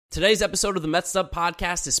Today's episode of the Mets Up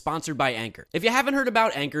Podcast is sponsored by Anchor. If you haven't heard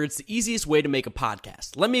about Anchor, it's the easiest way to make a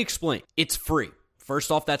podcast. Let me explain. It's free.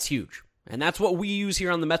 First off, that's huge. And that's what we use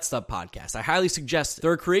here on the Mets Up Podcast. I highly suggest it.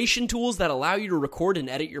 There are creation tools that allow you to record and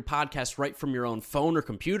edit your podcast right from your own phone or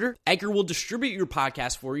computer. Anchor will distribute your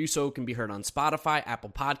podcast for you so it can be heard on Spotify,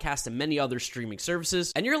 Apple Podcasts, and many other streaming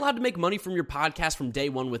services. And you're allowed to make money from your podcast from day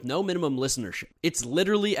one with no minimum listenership. It's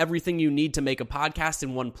literally everything you need to make a podcast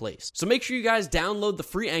in one place. So make sure you guys download the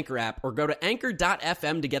free Anchor app or go to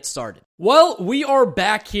anchor.fm to get started. Well, we are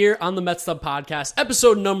back here on the Mets Up Podcast,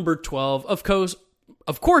 episode number 12.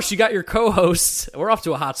 Of course, you got your co-hosts. We're off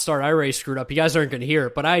to a hot start. I already screwed up. You guys aren't going to hear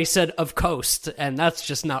it, but I said of coast, and that's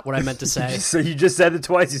just not what I meant to say. So you just said it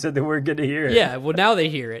twice. You said they weren't going to hear it. Yeah, well, now they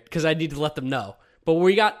hear it, because I need to let them know. But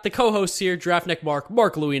we got the co-hosts here, Draftneck Mark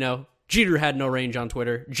Luino, Jeter had no range on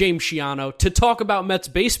Twitter, James Shiano, to talk about Mets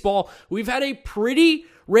baseball. We've had a pretty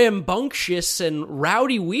rambunctious and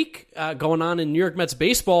rowdy week going on in New York Mets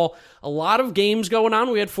baseball. A lot of games going on.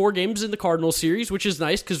 We had 4 games in the Cardinals series, which is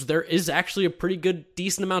nice because there is actually a pretty good,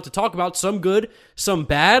 decent amount to talk about. Some good, some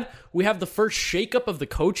bad. We have the first shakeup of the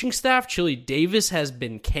coaching staff. Chili Davis has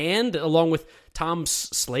been canned along with Tom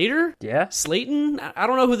Slater. Yeah. Slayton? I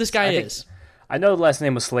don't know who this guy is. I know the last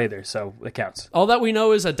name was Slater, so it counts. All that we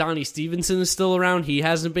know is that Donnie Stevenson is still around. He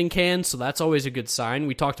hasn't been canned, so that's always a good sign.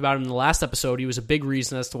 We talked about him in the last episode. He was a big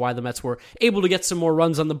reason as to why the Mets were able to get some more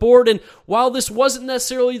runs on the board. And while this wasn't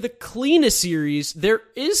necessarily the cleanest series, there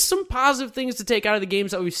is some positive things to take out of the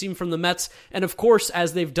games that we've seen from the Mets. And of course,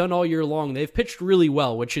 as they've done all year long, they've pitched really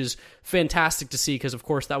well, which is fantastic to see because, of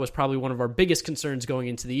course, that was probably one of our biggest concerns going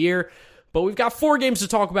into the year. But we've got 4 games to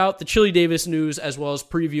talk about, the Chili Davis news, as well as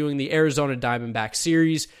previewing the Arizona Diamondbacks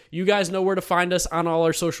series. You guys know where to find us on all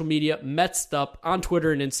our social media, Metstup, on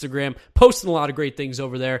Twitter and Instagram, posting a lot of great things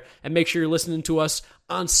over there. And make sure you're listening to us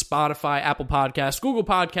on Spotify, Apple Podcasts, Google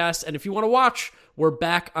Podcasts. And if you want to watch, we're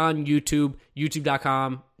back on YouTube,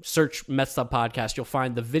 youtube.com, search Metstup Podcast. You'll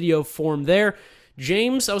find the video form there.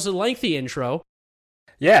 James, that was a lengthy intro.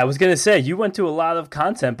 Yeah, I was going to say, you went to a lot of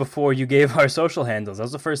content before you gave our social handles. That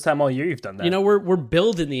was the first time all year you've done that. You know, we're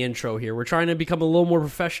building the intro here. We're trying to become a little more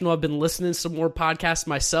professional. I've been listening to some more podcasts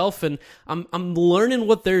myself, and I'm learning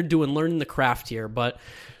what they're doing, learning the craft here. But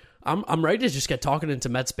I'm ready to just get talking into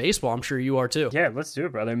Mets baseball. I'm sure you are too. Yeah, let's do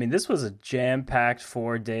it, brother. I mean, this was a jam-packed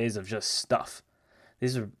 4 days of just stuff.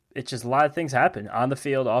 It's just a lot of things happen on the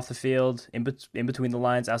field, off the field, in between the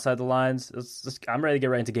lines, outside the lines. I'm ready to get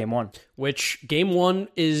right into game 1. Which game 1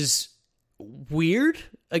 is weird.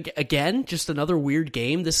 Again, just another weird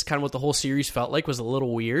game. This is kind of what the whole series felt like, was a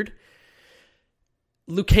little weird.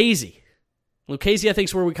 Lucchesi, I think,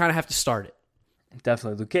 is where we kind of have to start it.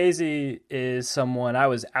 Definitely. Lucchesi is someone I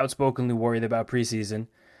was outspokenly worried about preseason.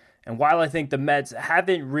 And while I think the Mets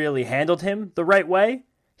haven't really handled him the right way,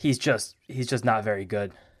 he's just not very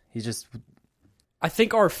good. I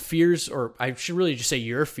think our fears, or I should really just say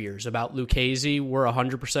your fears about Lucchesi were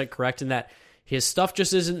 100% correct in that his stuff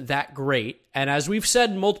just isn't that great. And as we've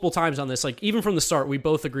said multiple times on this, like even from the start, we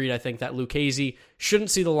both agreed, I think, that Lucchesi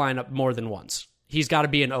shouldn't see the lineup more than once. He's got to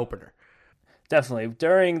be an opener. Definitely.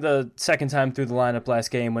 During the second time through the lineup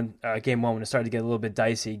last game, when game 1, when it started to get a little bit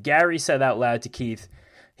dicey, Gary said out loud to Keith,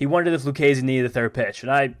 he wondered if Lucchesi needed a third pitch,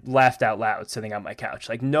 and I laughed out loud sitting on my couch.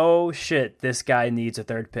 Like, no shit, this guy needs a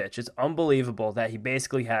third pitch. It's unbelievable that he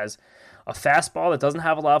basically has a fastball that doesn't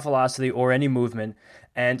have a lot of velocity or any movement,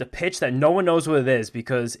 and a pitch that no one knows what it is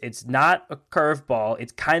because it's not a curveball.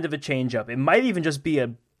 It's kind of a changeup. It might even just be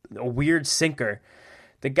a weird sinker.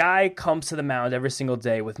 The guy comes to the mound every single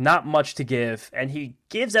day with not much to give, and he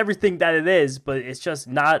gives everything that it is, but it's just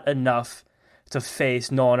not enough to face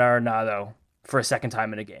Nolan Arenado for a second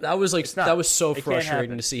time in a game. That was so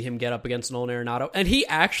frustrating to see him get up against Nolan Arenado. And he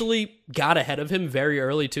actually got ahead of him very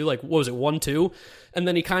early too. Like, what was it, 1-2? And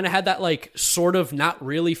then he kind of had that like sort of not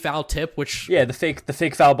really foul tip, which the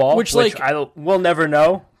fake foul ball, which we'll never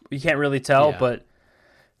know. You can't really tell, but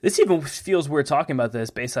this even feels weird talking about this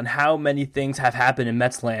based on how many things have happened in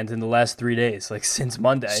Mets land in the last 3 days, like since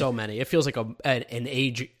Monday. So many. It feels like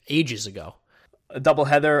ages ago. A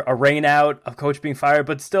doubleheader, a rain out, a coach being fired,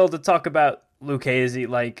 but still to talk about Lucchesi,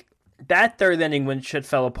 like that third inning when shit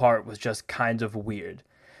fell apart was just kind of weird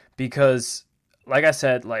because, like I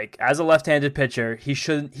said, like as a left-handed pitcher, he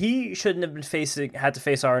shouldn't have been had to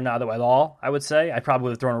face Arenado at all. I would say I probably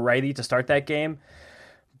would have thrown a righty to start that game,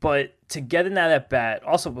 but to get in that at bat,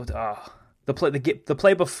 also with the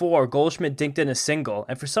play before, Goldschmidt dinked in a single,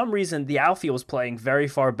 and for some reason the outfield was playing very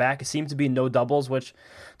far back. It seemed to be no doubles, which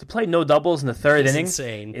to play no doubles in the third inning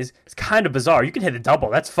is kind of bizarre. You can hit a double,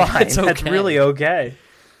 that's fine. It's okay. That's really okay.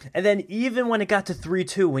 And then even when it got to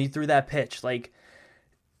 3-2, when he threw that pitch, like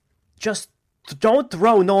just don't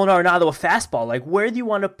throw Nolan Arenado a fastball. Like, where do you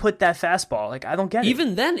want to put that fastball? Like, I don't get it.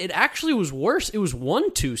 Even then, it actually was worse. It was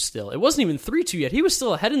 1-2 still. It wasn't even 3-2 yet. He was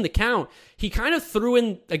still ahead in the count. He kind of threw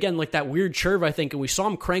in, again, like that weird curve, I think, and we saw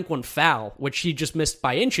him crank one foul, which he just missed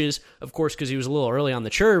by inches, of course, because he was a little early on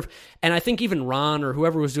the curve. And I think even Ron or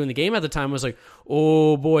whoever was doing the game at the time was like,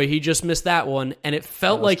 oh boy, he just missed that one. And it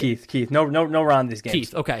felt like... Keith. No Ron these games.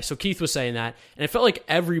 Keith, okay. So Keith was saying that. And it felt like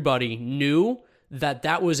everybody knew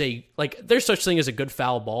that was there's such thing as a good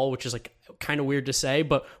foul ball, which is like kind of weird to say,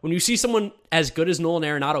 but when you see someone as good as Nolan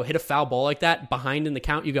Arenado hit a foul ball like that behind in the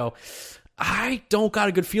count, you go, I don't got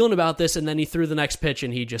a good feeling about this. And then he threw the next pitch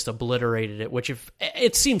and he just obliterated it, which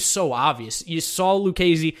it seems so obvious. You saw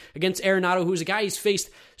Lucchesi against Arenado, who's a guy he's faced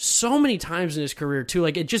so many times in his career too.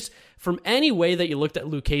 Like, it just, from any way that you looked at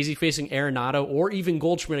Lucchesi facing Arenado, or even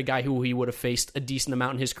Goldschmidt, a guy who he would have faced a decent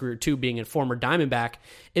amount in his career too, being a former Diamondback,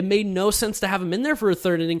 it made no sense to have him in there for a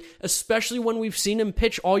third inning, especially when we've seen him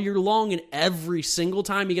pitch all year long, and every single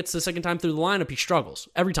time he gets the second time through the lineup, he struggles.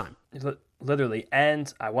 Every time. Literally.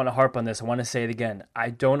 And I want to harp on this. I want to say it again. I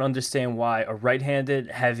don't understand why a right-handed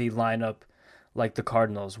heavy lineup like the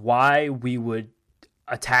Cardinals, why we would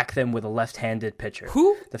attack them with a left-handed pitcher.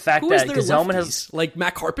 Who? The fact who that Gesellman has, like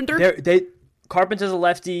Matt Carpenter? Carpenter's a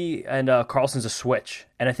lefty and Carlson's a switch,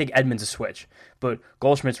 and I think Edmonds a switch. But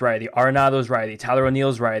Goldschmidt's righty, Arenado's righty, Tyler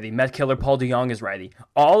O'Neill's righty, Met Killer Paul DeJong is righty.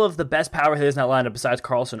 All of the best power hitters in that lineup besides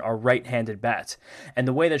Carlson are right-handed bats. And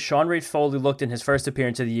the way that Sean Reid-Foley looked in his first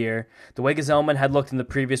appearance of the year, the way Gesellman had looked in the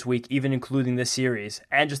previous week, even including this series,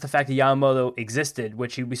 and just the fact that Yamamoto existed,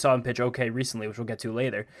 which we saw him pitch okay recently, which we'll get to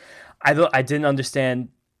later, I didn't understand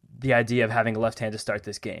the idea of having a left-hand to start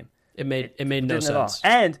this game. It made no sense.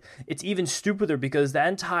 And it's even stupider because that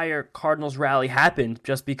entire Cardinals rally happened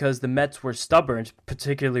just because the Mets were stubborn,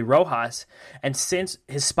 particularly Rojas. And since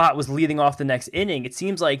his spot was leading off the next inning, it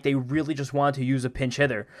seems like they really just wanted to use a pinch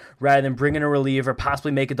hitter rather than bring in a reliever,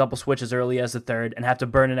 possibly make a double switch as early as the third, and have to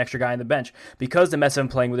burn an extra guy on the bench. Because the Mets have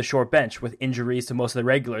been playing with a short bench with injuries to most of the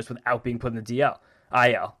regulars without being put in the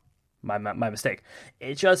IL. My mistake.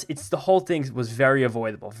 It's the whole thing was very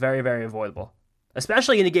avoidable. Very, very avoidable.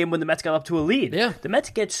 Especially in a game when the Mets got up to a lead. Yeah. The Mets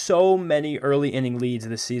get so many early inning leads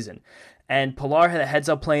this season. And Pilar had a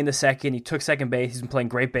heads-up play in the second. He took second base. He's been playing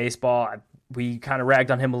great baseball. We kind of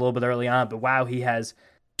ragged on him a little bit early on, but wow, he has...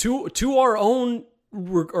 To our own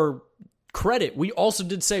or credit, we also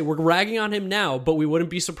did say we're ragging on him now, but we wouldn't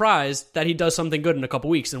be surprised that he does something good in a couple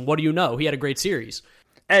weeks. And what do you know? He had a great series.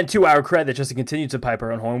 And to our credit, just to continue to pipe our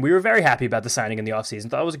own horn, we were very happy about the signing in the offseason.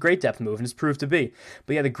 Thought it was a great depth move, and it's proved to be.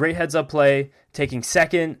 But he had a great heads-up play, taking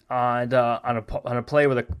second on a play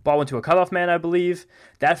where the ball went to a cutoff man, I believe.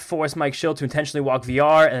 That forced Mike Schill to intentionally walk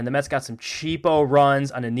VR, and then the Mets got some cheapo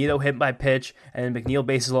runs on a Nito hit by pitch and McNeil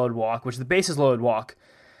bases loaded walk, which the bases loaded walk,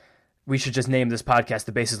 we should just name this podcast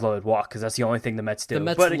the bases loaded walk because that's the only thing the Mets do. The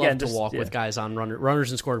Mets love to walk with guys on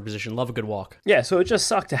runners in scoring position. Love a good walk. Yeah, so it just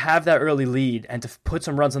sucked to have that early lead and to put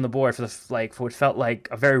some runs on the board for what felt like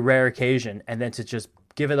a very rare occasion, and then to just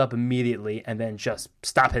give it up immediately and then just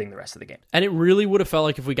stop hitting the rest of the game. And it really would have felt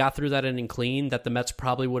like if we got through that inning clean, that the Mets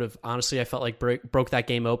probably would have, honestly, I felt like broke that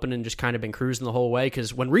game open and just kind of been cruising the whole way.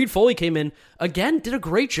 Because when Reid-Foley came in, again, did a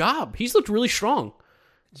great job. He's looked really strong.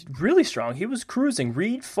 Really strong. He was cruising.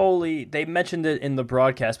 Reid-Foley, they mentioned it in the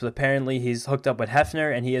broadcast, but apparently he's hooked up with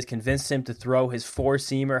Hefner, and he has convinced him to throw his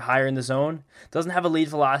four-seamer higher in the zone. Doesn't have a lead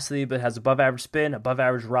velocity, but has above-average spin,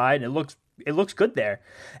 above-average ride, and it looks good there.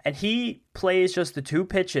 And he plays just the two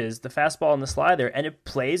pitches, the fastball and the slider, and it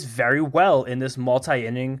plays very well in this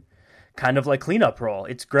multi-inning kind of like cleanup role.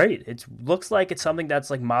 It's great. It looks like it's something that's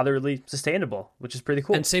like moderately sustainable, which is pretty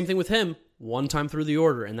cool. And same thing with him, one time through the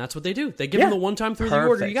order, and that's what they do. They give him the one time through the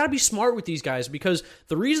order. You got to be smart with these guys because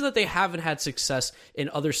the reason that they haven't had success in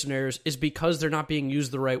other scenarios is because they're not being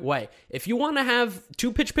used the right way. If you want to have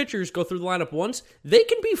two pitchers go through the lineup once, they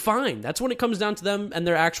can be fine. That's when it comes down to them and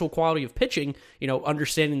their actual quality of pitching,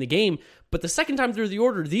 understanding the game. But the second time through the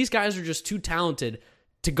order, these guys are just too talented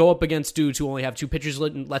to go up against dudes who only have two pitches.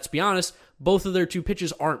 And let's be honest, both of their two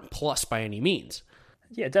pitches aren't plus by any means.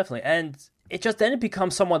 Yeah, definitely. And it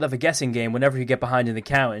becomes somewhat of a guessing game whenever you get behind in the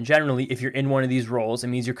count. And generally, if you're in one of these roles, it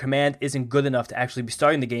means your command isn't good enough to actually be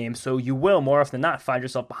starting the game. So you will, more often than not, find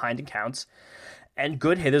yourself behind in counts. And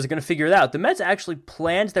good hitters are going to figure it out. The Mets actually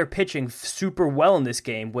planned their pitching super well in this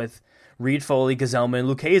game with Reid-Foley, Gesellman, and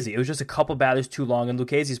Lucchesi. It was just a couple batters too long on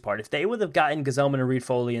Lucchesi's part. If they would have gotten Gesellman and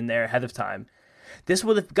Reid-Foley in there ahead of time, this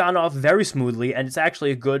would have gone off very smoothly, and it's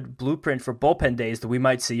actually a good blueprint for bullpen days that we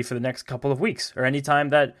might see for the next couple of weeks, or any time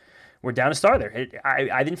that we're down a starter.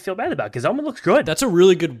 I didn't feel bad about it. Gesellman looks good. That's a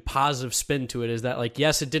really good positive spin to it, is that, like,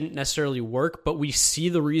 yes, it didn't necessarily work, but we see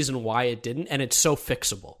the reason why it didn't, and it's so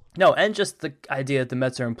fixable. No, and just the idea that the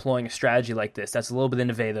Mets are employing a strategy like this that's a little bit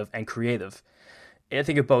innovative and creative. I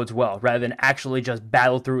think it bodes well, rather than actually just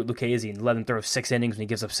battle through with Lucchesi and let him throw 6 innings when he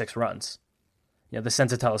gives up 6 runs. You know, the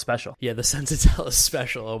Senzatella special. Yeah, the Senzatella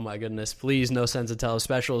special. Oh my goodness. Please, no Senzatella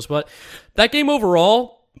specials. But that game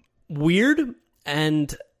overall, weird.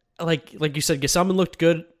 And like you said, Gesellman looked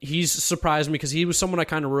good. He's surprised me because he was someone I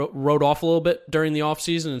kind of wrote off a little bit during the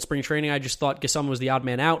offseason and spring training. I just thought Gesellman was the odd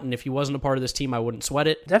man out, and if he wasn't a part of this team, I wouldn't sweat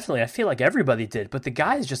it. Definitely. I feel like everybody did, but the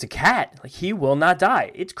guy is just a cat. Like, he will not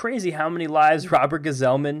die. It's crazy how many lives Robert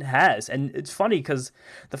Gesellman has. And it's funny because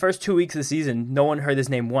the first 2 weeks of the season, no one heard his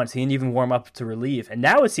name once. He didn't even warm up to relieve. And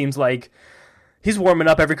now it seems like he's warming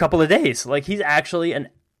up every couple of days. Like, he's actually an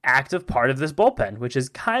active part of this bullpen, which is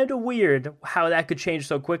kind of weird how that could change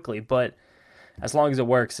so quickly, but as long as it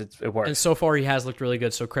works, it works. And so far he has looked really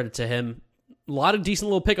good, so credit to him. A lot of decent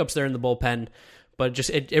little pickups there in the bullpen, but just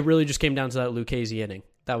it really just came down to that Lucchesi inning.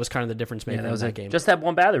 That was kind of the difference maker in that game. Just that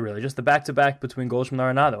one batter, really, just the back-to-back between Goldschmidt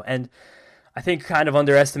and Arenado. And I think kind of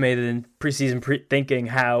underestimated in preseason thinking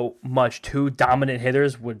how much 2 dominant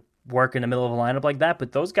hitters would work in the middle of a lineup like that,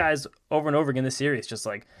 but those guys over and over again this series, just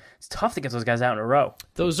like, it's tough to get those guys out in a row.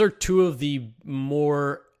 Those are 2 of the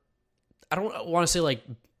more, I don't want to say like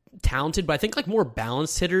talented, but I think like more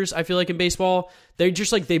balanced hitters, I feel like, in baseball. They're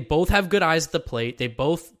just like, they both have good eyes at the plate. They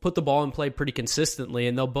both put the ball in play pretty consistently,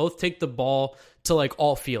 and they'll both take the ball to like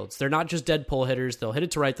all fields. They're not just dead pull hitters. They'll hit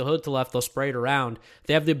it to right, they'll hit it to left, they'll spray it around.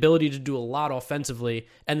 They have the ability to do a lot offensively,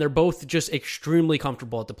 and they're both just extremely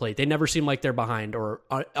comfortable at the plate. They never seem like they're behind or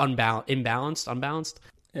unbalanced.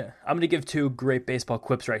 Yeah, I'm going to give 2 great baseball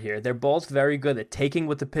quips right here. They're both very good at taking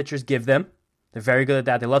what the pitchers give them. They're very good at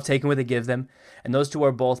that. They love taking what they give them. And those 2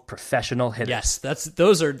 are both professional hitters. Yes, that's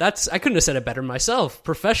I couldn't have said it better myself.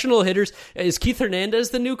 Professional hitters. Is Keith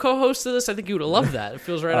Hernandez the new co-host of this? I think you would have loved that. It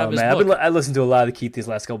feels right out of his book. I listened to a lot of Keith these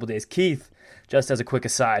last couple of days. Keith, just as a quick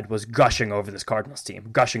aside, was gushing over this Cardinals team.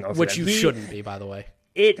 Gushing over Which them. You shouldn't be, by the way.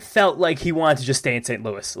 It felt like he wanted to just stay in St.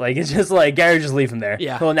 Louis. Like, it's just like, Gary, just leave him there.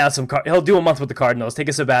 Yeah. He'll announce he'll do a month with the Cardinals, take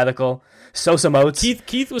a sabbatical, sow some oats.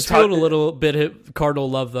 Keith was feeling a little bit of Cardinal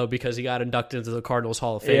love, though, because he got inducted into the Cardinals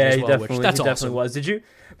Hall of Fame as well, which that's awesome. Definitely was.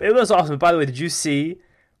 It was awesome. By the way, did you see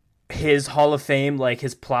his Hall of Fame, like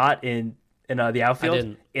his plot in the outfield? I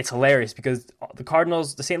didn't. It's hilarious because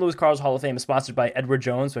the St. Louis Cardinals Hall of Fame is sponsored by Edward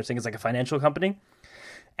Jones, which I think is like a financial company.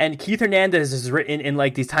 And Keith Hernandez is written in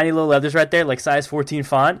like these tiny little letters right there, like size 14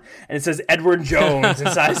 font, and it says Edward Jones in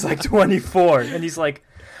size like 24. And he's like,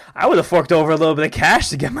 I would have forked over a little bit of cash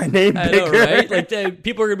to get my name bigger. I know, right? Like,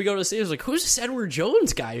 people are going to be going to see it. Like, who's this Edward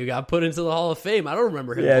Jones guy who got put into the Hall of Fame? I don't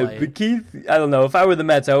remember him playing. But Keith, I don't know. If I were the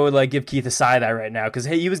Mets, I would like give Keith a side eye right now because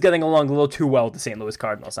he was getting along a little too well with the St. Louis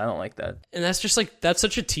Cardinals. I don't like that. And that's just like, that's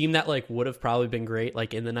such a team that like would have probably been great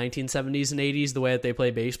like in the 1970s and 80s, the way that they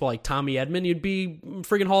play baseball. Like Tommy Edman, you'd be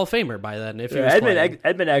friggin' Hall of Famer by then if he was playing.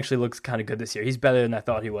 Edman actually looks kind of good this year. He's better than I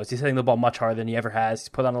thought he was. He's hitting the ball much harder than he ever has. He's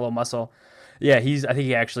put on a little muscle. Yeah, I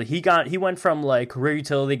think he went from like career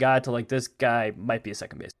utility guy to like this guy might be a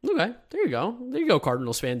second base. Okay, there you go,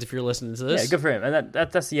 Cardinals fans, if you're listening to this. Yeah, good for him. And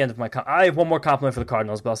that's the end of my. I have one more compliment for the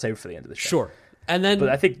Cardinals, but I'll save it for the end of the show. Sure. And then, but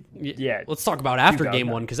I think, yeah, let's talk about after game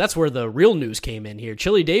 1 because that's where the real news came in here.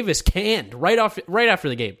 Chili Davis canned right after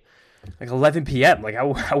the game, like 11 p.m. Like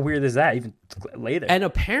how weird is that? Even later. And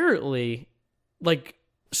apparently, like.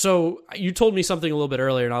 So you told me something a little bit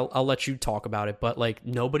earlier, and I'll let you talk about it, but like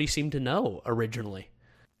nobody seemed to know originally.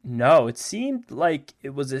 No, it seemed like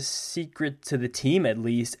it was a secret to the team at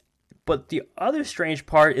least. But the other strange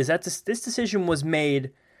part is that this decision was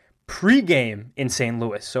made pre-game in St.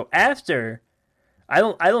 Louis. So after, I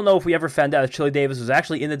don't know if we ever found out if Chili Davis was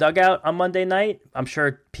actually in the dugout on Monday night. I'm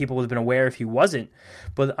sure people would have been aware if he wasn't.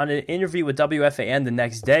 But on an interview with WFAN the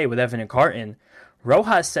next day with Evan and Carton,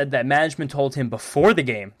 Rojas said that management told him before the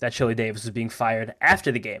game that Chili Davis was being fired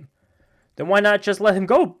after the game. Then why not just let him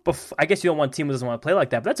go? I guess you don't want a team that doesn't want to play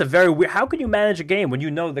like that, but that's a very weird... How can you manage a game when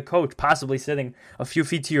you know the coach, possibly sitting a few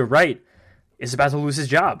feet to your right, is about to lose his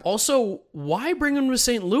job? Also, why bring him to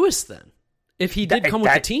St. Louis then? If he did come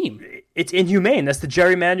with the team. It's inhumane. That's the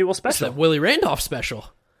Jerry Manuel special. It's the Willie Randolph special.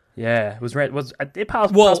 Yeah, it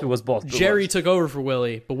possibly was both. Jerry took over for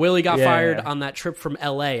Willie, but Willie got fired on that trip from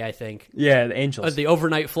L.A., I think. Yeah, the Angels. The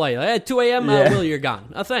overnight flight. At 2 a.m., Willie, you're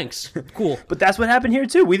gone. Thanks. Cool. But that's what happened here,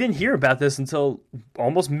 too. We didn't hear about this until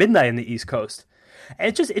almost midnight in the East Coast.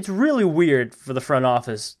 And it's really weird for the front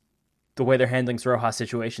office the way they're handling this Rojas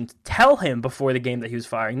situation, to tell him before the game that he was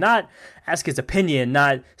firing, not ask his opinion,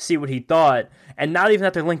 not see what he thought, and not even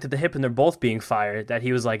that they're linked at the hip and they're both being fired, that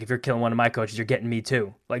he was like, if you're killing one of my coaches, you're getting me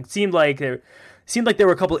too. Like, it seemed like there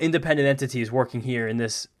were a couple independent entities working here in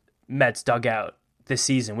this Mets dugout this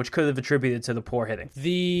season, which could have attributed to the poor hitting.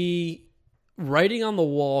 The writing on the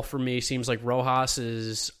wall for me seems like Rojas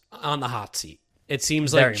is on the hot seat. It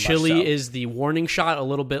seems like Chile is the warning shot, a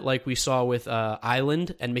little bit like we saw with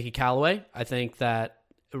Island and Mickey Callaway. I think that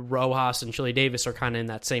Rojas and Chili Davis are kind of in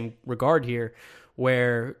that same regard here,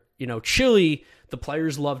 where, Chile, the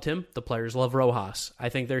players loved him. The players love Rojas. I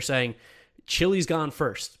think they're saying, Chile's gone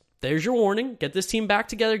first. There's your warning. Get this team back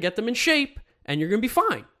together, get them in shape, and you're going to be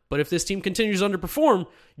fine. But if this team continues to underperform,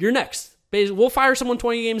 you're next. We'll fire someone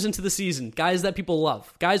 20 games into the season. Guys that people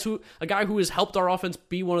love. A guy who has helped our offense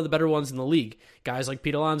be one of the better ones in the league. Guys like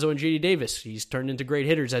Pete Alonso and JD Davis. He's turned into great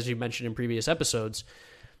hitters, as you mentioned in previous episodes.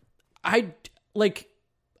 I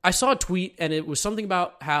saw a tweet, and it was something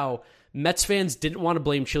about how Mets fans didn't want to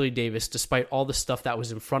blame Chili Davis despite all the stuff that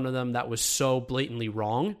was in front of them that was so blatantly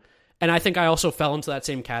wrong. And I think I also fell into that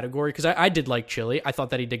same category because I did like Chile. I thought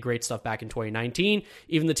that he did great stuff back in 2019.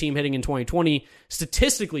 Even the team hitting in 2020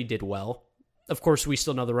 statistically did well. Of course, we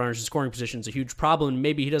still know the runners in scoring position is a huge problem.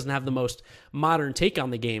 Maybe he doesn't have the most modern take on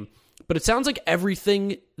the game. But it sounds like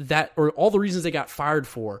everything or all the reasons they got fired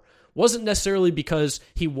for wasn't necessarily because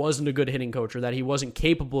he wasn't a good hitting coach or that he wasn't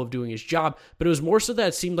capable of doing his job, but it was more so that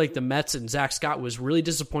it seemed like the Mets and Zach Scott was really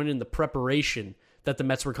disappointed in the preparation that the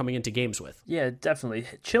Mets were coming into games with. Yeah, definitely.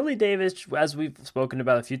 Chili Davis, as we've spoken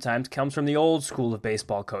about a few times, comes from the old school of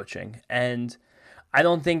baseball coaching. And I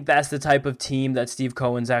don't think that's the type of team that Steve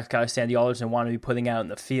Cohen, Zach Scott, Sandy Alderson want to be putting out in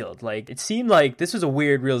the field. Like, it seemed like this was a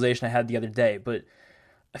weird realization I had the other day, but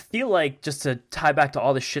I feel like, just to tie back to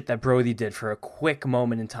all the shit that Brody did for a quick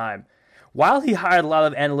moment in time, while he hired a lot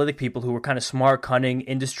of analytic people who were kind of smart, cunning,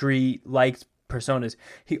 industry-like personas,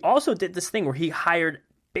 he also did this thing where he hired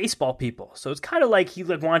baseball people. So it's kind of like he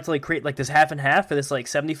wanted to create this half and half for this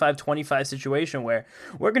 75-25 situation where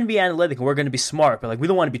we're going to be analytic and we're going to be smart, but we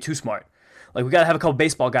don't want to be too smart. We got to have a couple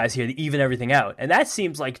baseball guys here to even everything out. And that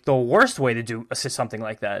seems like the worst way to do something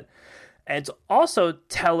like that. And it's also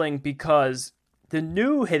telling because the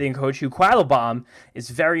new hitting coach, Hugh Quattlebaum, is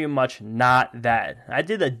very much not that. I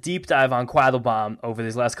did a deep dive on Quattlebaum over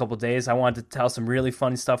these last couple of days. I wanted to tell some really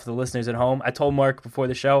funny stuff for the listeners at home. I told Mark before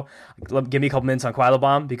the show, give me a couple minutes on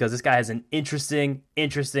Quattlebaum because this guy has an interesting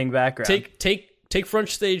background. Take front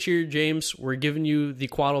stage here, James. We're giving you the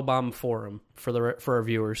Quattlebaum forum for our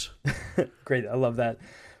viewers. Great, I love that.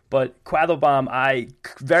 But Quattlebaum,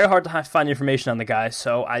 very hard to find information on the guy,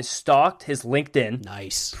 so I stalked his LinkedIn.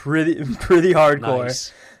 Nice. Pretty hardcore.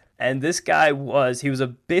 Nice. And this guy he was a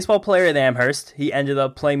baseball player at Amherst. He ended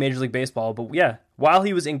up playing Major League Baseball. But yeah, while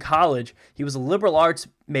he was in college, he was a liberal arts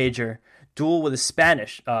major, dual with a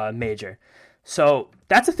Spanish major. So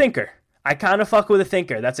that's a thinker. I kind of fuck with a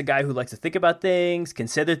thinker. That's a guy who likes to think about things,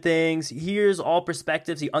 consider things, hears all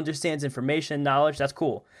perspectives, he understands information, knowledge. That's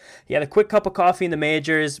cool. He had a quick cup of coffee in the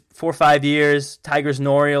majors, 4 or 5 years, Tigers and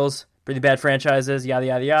Orioles, pretty bad franchises, yada,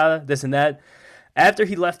 yada, yada, this and that. After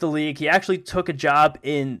he left the league, he actually took a job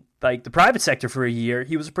in the private sector for a year.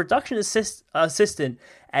 He was a production assistant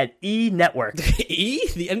at E! Network. E!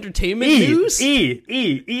 The entertainment news?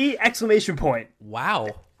 E! Exclamation point.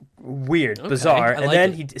 Wow. Weird, bizarre. And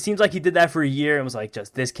then it seems like he did that for a year and was like,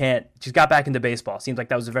 just got back into baseball. Seems like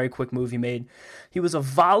that was a very quick move he made. He was a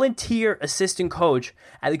volunteer assistant coach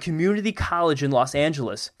at a community college in Los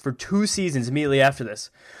Angeles for 2 seasons immediately after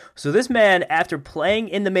this. So this man, after playing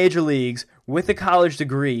in the major leagues with a college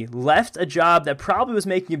degree, left a job that probably was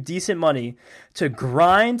making him decent money to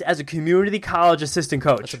grind as a community college assistant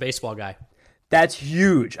coach. That's a baseball guy. That's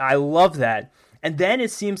huge. I love that. And then it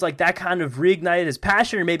seems like that kind of reignited his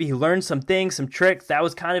passion, or maybe he learned some things, some tricks. That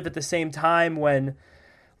was kind of at the same time when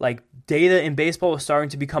data in baseball was starting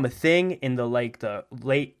to become a thing in the the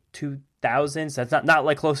late 2000s. That's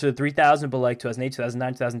not closer to 3000, but 2008,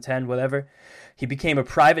 2009, 2010, whatever. He became a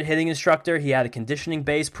private hitting instructor. He had a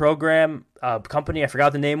conditioning-based program, company, I forgot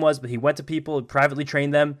what the name was, but he went to people, privately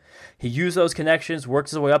trained them. He used those connections, worked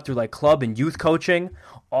his way up through club and youth coaching,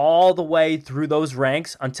 all the way through those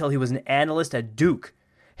ranks until he was an analyst at Duke,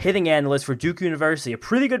 hitting analyst for Duke University, a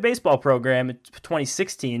pretty good baseball program in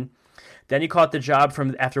 2016. Then he caught the job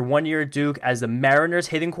after 1 year at Duke as the Mariners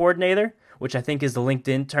hitting coordinator, which I think is the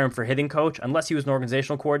LinkedIn term for hitting coach, unless he was an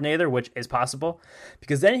organizational coordinator, which is possible.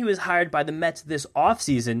 Because then he was hired by the Mets this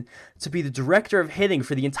offseason to be the director of hitting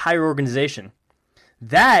for the entire organization.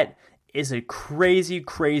 That is a crazy,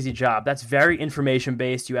 crazy job. That's very information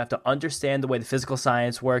based. You have to understand the way the physical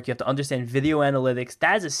science work. You have to understand video analytics.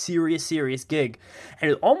 That is a serious, serious gig.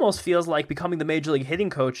 And it almost feels like becoming the major league hitting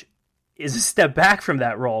coach is a step back from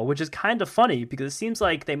that role, which is kind of funny because it seems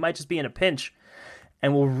like they might just be in a pinch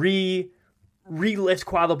and will re-lift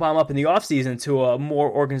Quattlebaum up in the offseason to a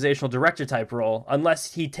more organizational director type role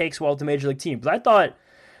unless he takes well with the major league team. But I thought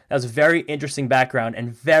that was a very interesting background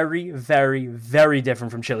and very, very, very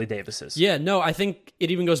different from Chili Davis's. Yeah, no, I think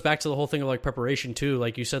it even goes back to the whole thing of like preparation too.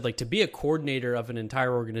 Like you said, like to be a coordinator of an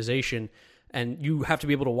entire organization, and you have to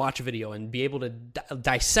be able to watch a video and be able to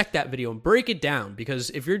dissect that video and break it down. Because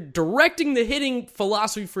if you're directing the hitting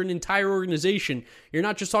philosophy for an entire organization, you're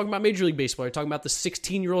not just talking about Major League Baseball. You're talking about the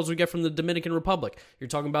 16-year-olds we get from the Dominican Republic. You're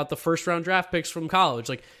talking about the first-round draft picks from college.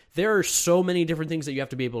 Like, there are so many different things that you have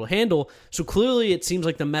to be able to handle. So clearly it seems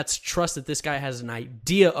like the Mets trust that this guy has an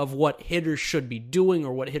idea of what hitters should be doing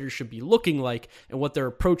or what hitters should be looking like and what their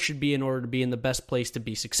approach should be in order to be in the best place to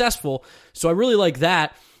be successful. So I really like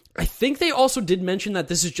that. I think they also did mention that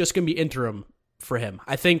this is just going to be interim for him.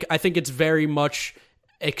 I think it's very much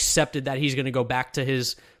accepted that he's going to go back to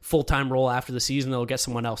his full-time role after the season. They'll get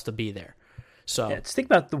someone else to be there. So yeah, just think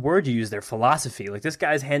about the word you use there, philosophy. Like this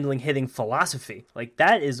guy's handling hitting philosophy. Like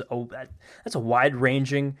that's a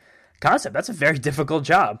wide-ranging concept. That's a very difficult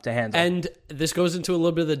job to handle. And this goes into a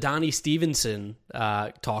little bit of the Donnie Stevenson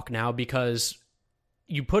talk now because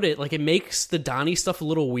you put it like it makes the Donnie stuff a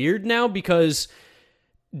little weird now because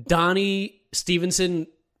Donnie Stevenson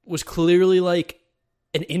was clearly like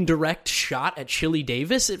an indirect shot at Chili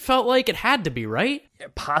Davis. It felt like it had to be, right?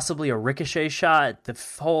 Possibly a ricochet shot.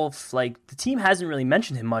 The team hasn't really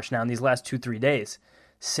mentioned him much now in these last 2-3 days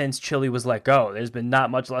since Chili was let go. There's been not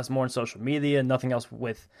much less more on social media, nothing else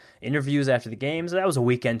with interviews after the games. That was a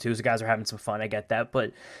weekend too, so guys are having some fun. I get that,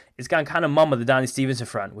 but it's gone kind of mum with the Donnie Stevenson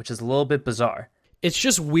front, which is a little bit bizarre. It's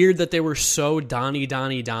just weird that they were so Donnie,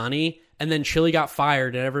 and then Chili got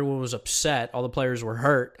fired and everyone was upset. All the players were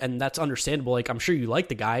hurt, and that's understandable. Like, I'm sure you like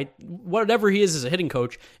the guy. Whatever he is as a hitting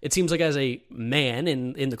coach, it seems like as a man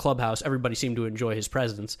in the clubhouse, everybody seemed to enjoy his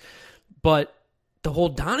presence. But the whole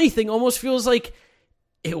Donnie thing almost feels like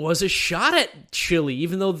it was a shot at Chili,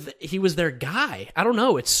 even though he was their guy. I don't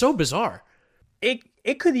know. It's so bizarre.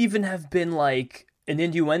 It could even have been like an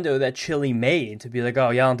innuendo that Chili made to be like,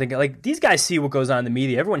 oh yeah, I don't think like these guys see what goes on in the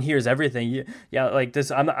media. Everyone hears everything. Yeah, like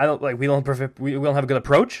this. I don't like we don't have a good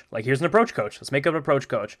approach. Like here's an approach coach. Let's make up an approach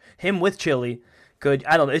coach. Him with Chili. Good.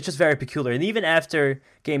 I don't know. It's just very peculiar. And even after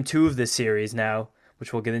game 2 of this series now,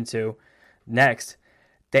 which we'll get into next,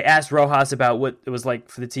 they asked Rojas about what it was like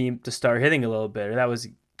for the team to start hitting a little bit. Or that was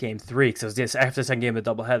game 3 because it was just after the second game of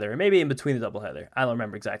the doubleheader, or maybe in between the doubleheader. I don't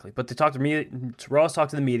remember exactly. But they talked to me. Ross talked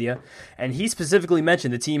to the media, and he specifically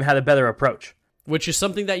mentioned the team had a better approach, which is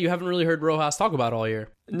something that you haven't really heard Rojas talk about all year.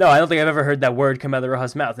 No, I don't think I've ever heard that word come out of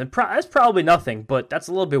Rojas' mouth, and that's probably nothing. But that's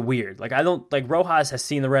a little bit weird. Like Rojas has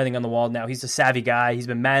seen the writing on the wall now. He's a savvy guy. He's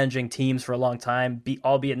been managing teams for a long time,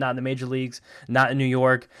 albeit not in the major leagues, not in New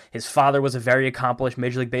York. His father was a very accomplished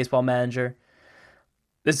Major League Baseball manager.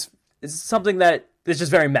 This is something that. This is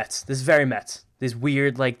just very Mets. This is very Mets. These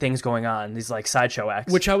weird like things going on. These like sideshow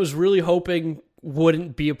acts. Which I was really hoping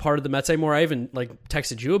wouldn't be a part of the Mets anymore. I even like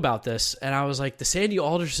texted you about this, and I was like, the Sandy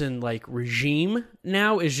Alderson like regime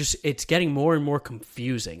now is just it's getting more and more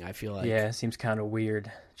confusing. I feel like it seems kind of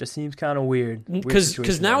weird. Just seems kind of weird.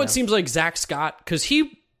 Because now it seems like Zach Scott because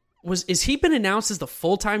is he been announced as the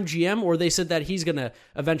full-time GM, or they said that he's going to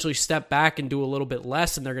eventually step back and do a little bit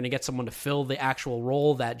less, and they're going to get someone to fill the actual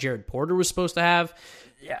role that Jared Porter was supposed to have?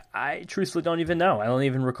 Yeah, I truthfully don't even know. I don't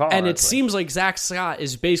even recall. And honestly. It seems like Zach Scott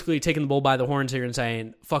is basically taking the bull by the horns here and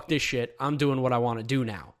saying, fuck this shit, I'm doing what I want to do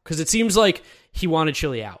now. Because it seems like he wanted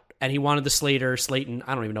Chili out, and he wanted the Slayton,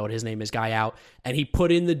 I don't even know what his name is, guy out, and he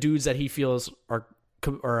put in the dudes that he feels are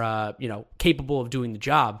capable of doing the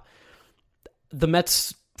job. The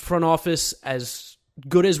Mets front office, as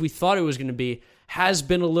good as we thought it was going to be, has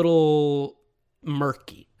been a little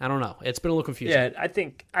murky. I don't know. It's been a little confusing. Yeah, I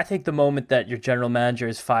think the moment that your general manager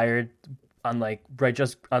is fired,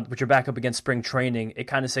 with your back up against spring training, it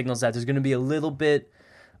kind of signals that there's going to be a little bit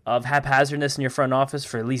of haphazardness in your front office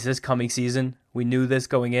for at least this coming season. We knew this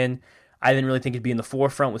going in. I didn't really think it'd be in the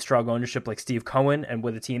forefront with strong ownership like Steve Cohen and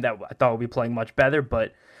with a team that I thought would be playing much better,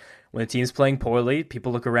 but when a team's playing poorly,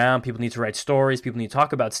 people look around, people need to write stories, people need to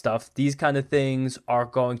talk about stuff. These kind of things are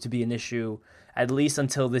going to be an issue at least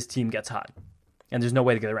until this team gets hot. And there's no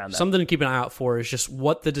way to get around that. Something to keep an eye out for is just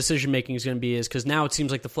what the decision-making is going to be because now it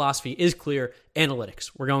seems like the philosophy is clear.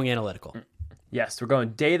 Analytics. We're going analytical. Yes, we're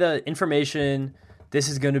going data, information. This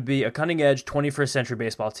is going to be a cutting-edge 21st century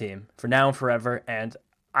baseball team for now and forever. And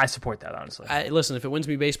I support that, honestly. Listen, if it wins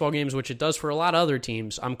me baseball games, which it does for a lot of other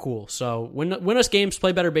teams, I'm cool. So win us games,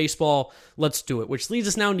 play better baseball. Let's do it. Which leads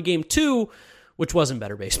us now into game 2, which wasn't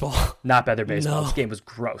better baseball. Not better baseball. No. This game was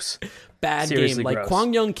gross. Bad Seriously game. Like gross.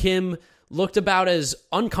 Kwang Young Kim looked about as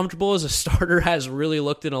uncomfortable as a starter has really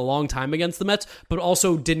looked in a long time against the Mets, but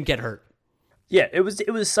also didn't get hurt. Yeah, it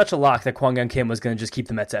was such a lock that Kwang Young Kim was going to just keep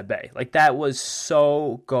the Mets at bay. Like, that was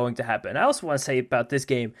so going to happen. I also want to say about this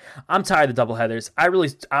game, I'm tired of doubleheaders.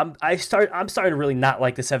 I'm starting to really not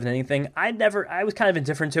like the 7-inning thing. I was kind of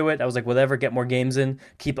indifferent to it. I was like, whatever, get more games in,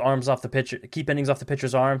 keep innings off the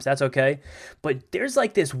pitcher's arms. That's okay. But there's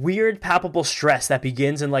like this weird palpable stress that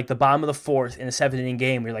begins in like the bottom of the 4th in a 7-inning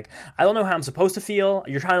game. Where you're like, I don't know how I'm supposed to feel.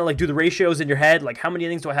 You're trying to like do the ratios in your head. Like, how many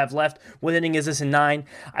innings do I have left? What inning is this in 9?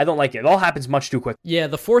 I don't like it. It all happens much too quick. Yeah,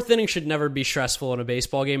 the 4th inning should never be stressful in a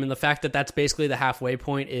baseball game, and the fact that that's basically the halfway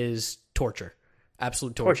point is torture.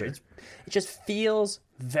 Absolute torture. It just feels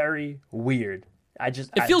very weird.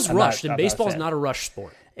 It feels rushed, and baseball is not a rush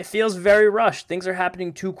sport. It feels very rushed. Things are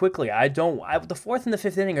happening too quickly. The 4th and the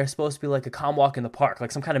 5th inning are supposed to be like a calm walk in the park,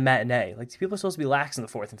 like some kind of matinee. Like, people are supposed to be lax in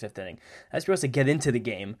the 4th and 5th inning. That's supposed to get into the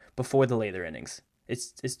game before the later innings.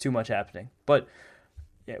 It's too much happening. But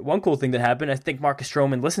yeah, one cool thing that happened, I think Marcus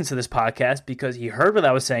Stroman listened to this podcast because he heard what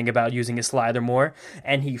I was saying about using his slider more,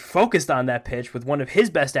 and he focused on that pitch with one of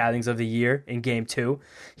his best outings of the year in Game 2.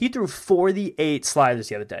 He threw 48 sliders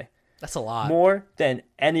the other day. That's a lot. More than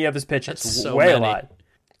any of his pitches. That's so way many. A lot.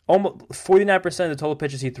 Almost 49% of the total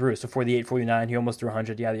pitches he threw, so 48, 49, he almost threw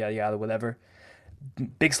 100, yada, yada, yada, whatever.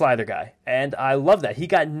 Big slider guy. And I love that. He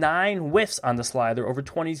got 9 whiffs on the slider over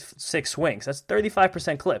 26 swings. That's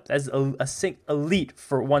 35% clip. That's elite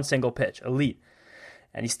for one single pitch. Elite.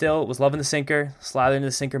 And he still was loving the sinker. Slider into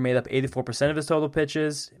the sinker made up 84% of his total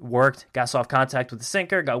pitches. Worked. Got soft contact with the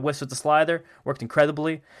sinker. Got whiffs with the slider. Worked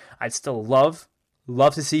incredibly. I'd still love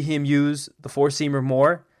to see him use the 4-seamer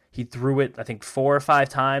more. He threw it, I think, 4 or 5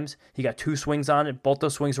 times. He got 2 swings on it. Both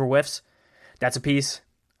those swings were whiffs. That's a piece.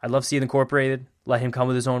 I'd love to see it incorporated. Let him come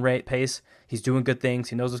with his own pace. He's doing good things.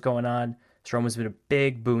 He knows what's going on. Stroman's been a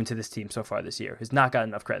big boon to this team so far this year. He's not got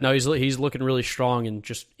enough credit. No, he's looking really strong, and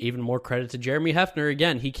just even more credit to Jeremy Hefner.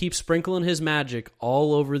 Again, he keeps sprinkling his magic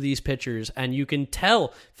all over these pitchers, and you can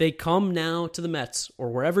tell they come now to the Mets or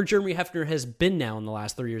wherever Jeremy Hefner has been now in the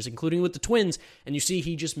last 3 years, including with the Twins, and you see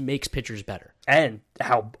he just makes pitchers better. And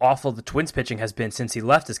how awful the Twins pitching has been since he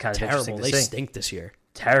left is kind of terrible. Interesting to They see. stink this year.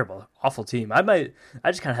 Terrible. Awful team. I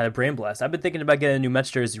just kind of had a brain blast. I've been thinking about getting a new Mets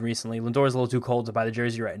jersey recently. Lindor's a little too cold to buy the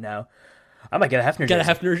jersey right now. I might get a Hefner jersey. Get a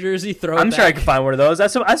Hefner jersey, throw it I'm back. sure I can find one of those. I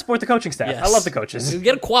support the coaching staff. Yes. I love the coaches.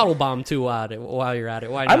 Get a Quaddle Bomb, too, while you're at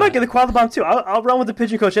it. Why not? I might get the Quaddle Bomb, too. I'll run with the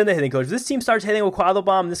pitching coach and the hitting coach. If this team starts hitting with Quaddle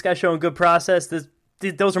Bomb, this guy's showing good process,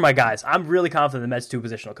 those are my guys. I'm really confident the Mets 2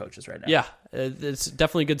 positional coaches right now. Yeah, it's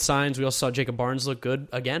definitely good signs. We also saw Jacob Barnes look good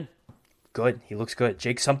again. Good. He looks good.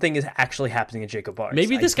 Something is actually happening in Jacob Barnes.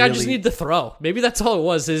 Maybe this guy just needed to throw. Maybe that's all it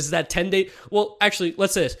was, is that 10-day... Well, actually,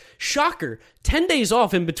 let's say this. Shocker, 10 days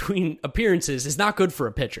off in between appearances is not good for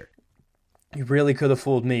a pitcher. He really could have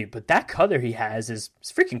fooled me, but that cutter he has is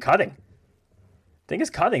freaking cutting. Thing is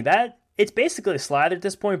cutting. It's basically a slider at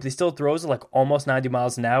this point, but he still throws it like almost 90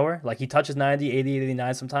 miles an hour. Like, he touches 90, 80,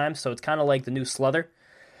 89 sometimes, so it's kind of like the new slugger,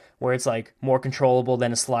 where it's like more controllable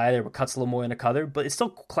than a slider, but cuts a little more than a cutter, but it's still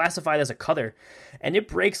classified as a cutter, and it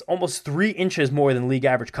breaks almost 3 inches more than league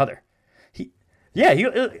average cutter. He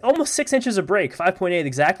almost 6 inches of break, 5.8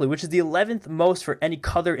 exactly, which is the 11th most for any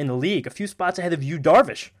cutter in the league. A few spots ahead of Yu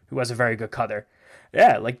Darvish, who has a very good cutter.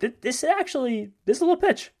 Yeah, like this is a little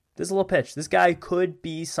pitch. This guy could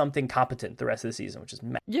be something competent the rest of the season, which is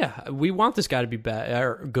mad. Yeah, we want this guy to be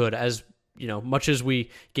good, as much as we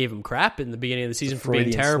gave him crap in the beginning of the season for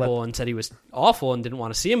being terrible and said he was awful and didn't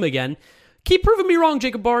want to see him again. Keep proving me wrong,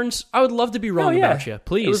 Jacob Barnes. I would love to be wrong about you.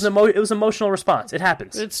 Please. It was an emotional response. It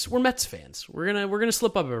happens. We're Mets fans. We're gonna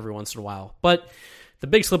slip up every once in a while. But the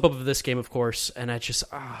big slip up of this game, of course, and I just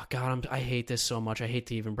I hate this so much. I hate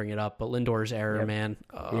to even bring it up, but Lindor's error, man.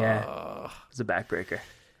 It's a backbreaker.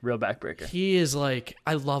 Real backbreaker. He is like,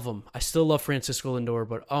 I love him. I still love Francisco Lindor,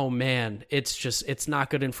 but oh man, it's not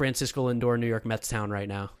good in Francisco Lindor, New York Mets town right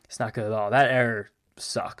now. It's not good at all. That error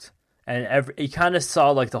sucked. And you kind of saw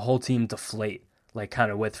like the whole team deflate, like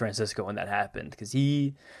kind of with Francisco when that happened. Because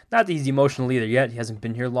not that he's the emotional leader yet, he hasn't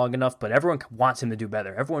been here long enough, but everyone wants him to do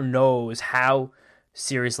better. Everyone knows how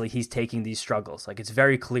seriously he's taking these struggles. Like, it's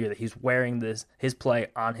very clear that he's wearing his play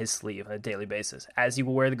on his sleeve on a daily basis, as he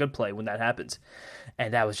will wear the good play when that happens.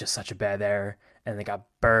 And that was just such a bad error. and they got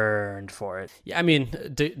burned for it. Yeah, I mean,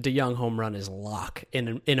 DeYoung home run is a lock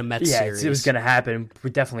in a Mets series. It was going to happen. We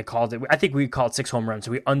definitely called it. I think we called 6 home runs.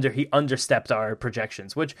 So he understepped our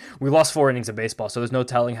projections, which we lost 4 innings of baseball, so there's no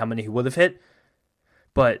telling how many he would have hit.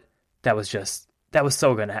 But that was just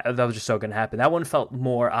so going to happen. That one felt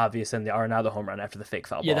more obvious than the Arenado home run after the fake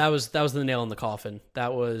foul ball. Yeah, that was the nail in the coffin.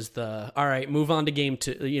 That was the all right. Move on to game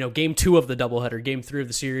 2. Game 2 of the doubleheader. Game 3 of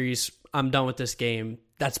the series. I'm done with this game.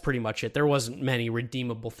 That's pretty much it. There wasn't many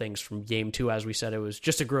redeemable things from game 2. As we said, it was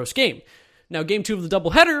just a gross game. Now, game 2 of the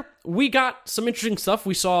doubleheader, we got some interesting stuff.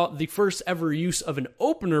 We saw the first ever use of an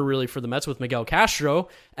opener, really, for the Mets with Miguel Castro,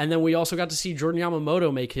 and then we also got to see Jordan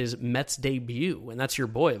Yamamoto make his Mets debut, and that's your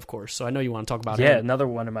boy, of course, so I know you want to talk about him. Yeah, another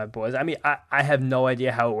one of my boys. I mean, I have no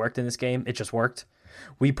idea how it worked in this game. It just worked.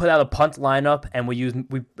 We put out a punt lineup, and we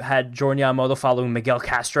had Jordan Yamamoto following Miguel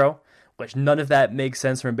Castro, which none of that makes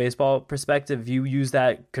sense from a baseball perspective. If you use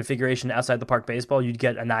that configuration outside the park baseball, you'd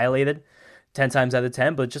get annihilated 10 times out of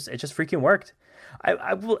 10, but it just freaking worked.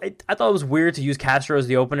 I thought it was weird to use Castro as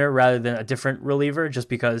the opener rather than a different reliever, just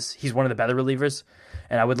because he's one of the better relievers,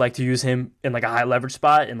 and I would like to use him in like a high leverage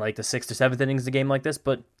spot in like the 6th or 7th innings of the game like this.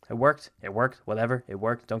 But it worked, whatever, it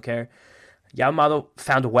worked. Don't care. Yamamoto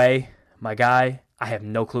found a way, my guy. I have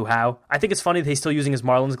no clue how. I think it's funny that he's still using his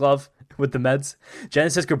Marlins glove with the Mets.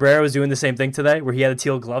 Genesis Cabrera was doing the same thing today, where he had a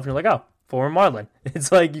teal glove, and you're like, oh, former Marlin.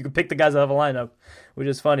 It's like you can pick the guys out of a lineup, which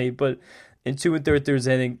is funny, but. In 2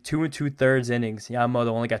 2/3 innings, Yamamoto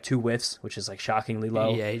only got 2 whiffs, which is like shockingly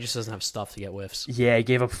low. Yeah, he just doesn't have stuff to get whiffs. Yeah, he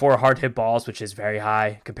gave up 4 hard hit balls, which is very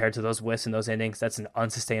high compared to those whiffs in those innings. That's an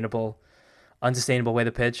unsustainable way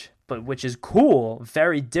to pitch, but which is cool,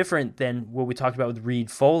 very different than what we talked about with Reed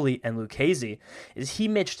Foley and Lucchesi. Is he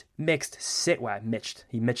mixed 6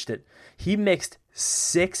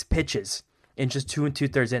 pitches in just 2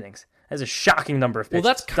 2/3 innings. That's a shocking number of pitches.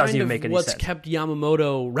 Well, that's kind of what's kept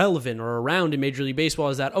Yamamoto relevant or around in Major League Baseball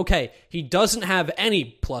is that, okay, he doesn't have any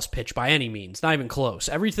plus pitch by any means, not even close.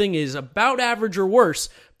 Everything is about average or worse,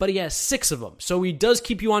 but he has 6 of them. So he does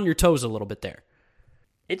keep you on your toes a little bit there.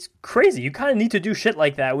 It's crazy. You kind of need to do shit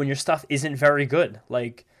like that when your stuff isn't very good.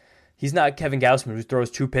 Like, he's not Kevin Gausman, who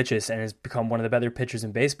throws 2 pitches and has become one of the better pitchers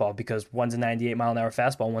in baseball because one's a 98-mile-an-hour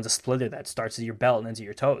fastball and one's a splitter that starts at your belt and ends at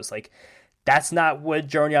your toes. Like, that's not what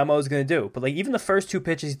Jordan Yamamoto is going to do. But like even the first 2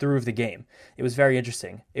 pitches he threw of the game, it was very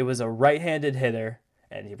interesting. It was a right-handed hitter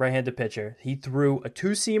and a right-handed pitcher. He threw a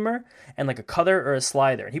 2-seamer and like a cutter or a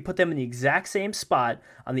slider. And he put them in the exact same spot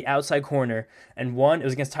on the outside corner. And one, it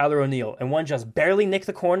was against Tyler O'Neill. And one just barely nicked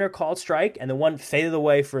the corner, called strike. And the one faded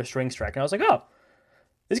away for a swing strike. And I was like, oh,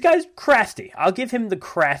 this guy's crafty. I'll give him the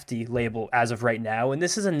crafty label as of right now. And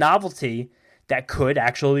this is a novelty that could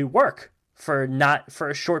actually work. For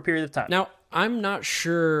a short period of time. Now, I'm not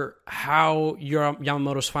sure how your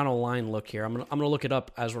Yamamoto's final line look here. I'm gonna look it up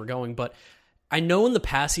as we're going, but I know in the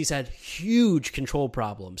past he's had huge control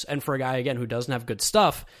problems, and for a guy again who doesn't have good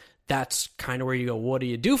stuff, that's kind of where you go. What do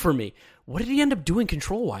you do for me? What did he end up doing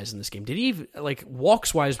control wise in this game? Did he even, like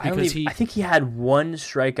walks wise? Because I think he had 1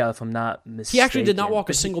 strikeout, if I'm not mistaken. He actually did not walk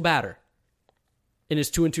a single batter in his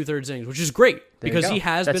 2 2/3 innings, which is great because he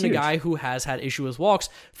has been a guy who has had issue with walks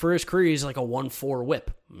for his career. He's like a 1.4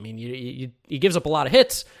 whip. I mean, he gives up a lot of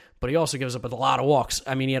hits, but he also gives up a lot of walks.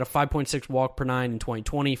 I mean, he had a 5.6 walk per 9 in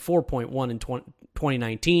 2020, 4.1 in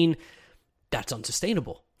 2019. That's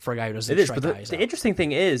unsustainable for a guy who doesn't strike guys out. The interesting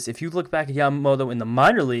thing is, if you look back at Yamamoto in the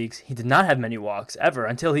minor leagues, he did not have many walks ever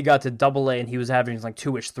until he got to Double-A and he was averaging like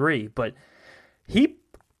 2-ish, 3. But he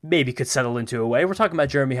maybe could settle into a way. We're talking about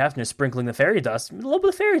Jeremy Hefner sprinkling the fairy dust. A little bit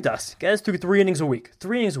of fairy dust. Guys, through 3 innings a week.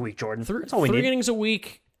 3 innings a week, Jordan. That's all we need. 3 innings a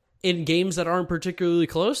week in games that aren't particularly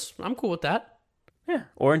close. I'm cool with that. Yeah.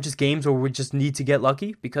 Or in just games where we just need to get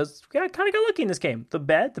lucky because we kind of got lucky in this game. The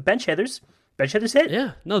bench hitters hit.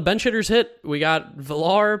 Yeah. No, the bench hitters hit. We got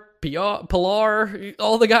Villar, Pilar,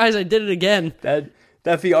 all the guys. I did it again.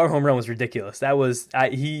 That VR home run was ridiculous. That was I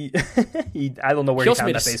don't know where he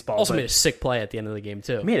found that baseball. Also made a sick play at the end of the game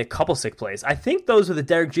too. He made a couple sick plays. I think those are the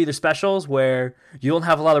Derek Jeter specials where you don't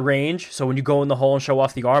have a lot of range, so when you go in the hole and show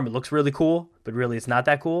off the arm, it looks really cool, but really it's not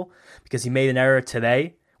that cool because he made an error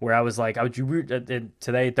today where I was like,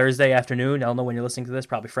 today Thursday afternoon. I don't know when you're listening to this,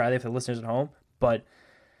 probably Friday for the listeners at home, but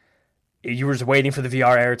you were just waiting for the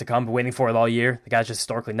VR error to come, waiting for it all year. The guy's just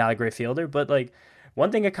historically not a great fielder, but like. One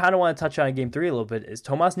thing I kind of want to touch on in Game 3 a little bit is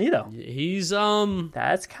Tomas Nido. He's,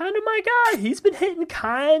 That's kind of my guy. He's been hitting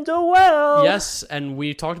kind of well. Yes, and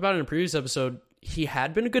we talked about it in a previous episode. He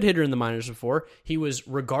had been a good hitter in the minors before. He was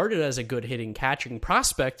regarded as a good hitting, catching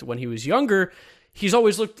prospect when he was younger. He's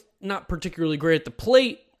always looked not particularly great at the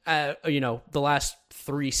plate. the last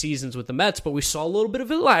 3 seasons with the Mets, but we saw a little bit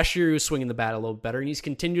of it last year. He was swinging the bat a little better, and he's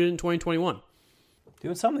continued in 2021.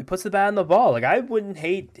 Doing something. He puts the bat on the ball. Like, I wouldn't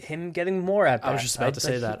hate him getting more at bats. I was just about to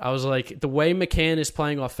say that. I was like, the way McCann is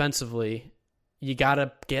playing offensively, you got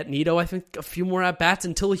to get Nido, I think, a few more at bats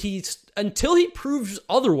until he proves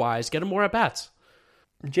otherwise. Get him more at bats.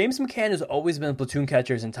 James McCann has always been a platoon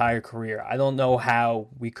catcher his entire career. I don't know how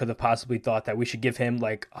we could have possibly thought that we should give him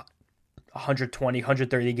like 120,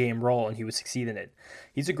 130 game role and he would succeed in it.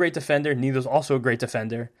 He's a great defender. Nido's also a great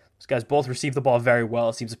defender. Those guys both receive the ball very well.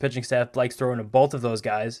 It seems the pitching staff likes throwing to both of those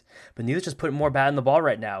guys. But Nido's just putting more bat in the ball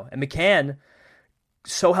right now. And McCann,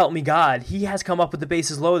 so help me God, he has come up with the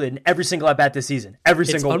bases loaded in every single at-bat this season. Every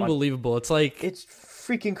single one. It's unbelievable. It's like... It's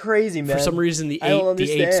freaking crazy, man. For some reason, the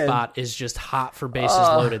eight spot is just hot for bases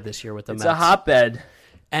loaded this year with the Mets. It's a hotbed.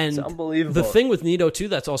 And it's unbelievable. The thing with Nido, too,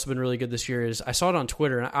 that's also been really good this year is I saw it on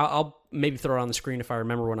Twitter, and I'll maybe throw it on the screen if I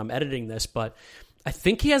remember when I'm editing this, but I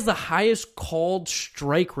think he has the highest called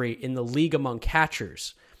strike rate in the league among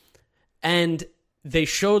catchers. And they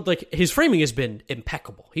showed, like, his framing has been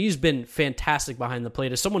impeccable. He's been fantastic behind the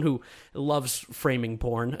plate. As someone who loves framing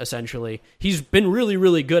porn, essentially, he's been really,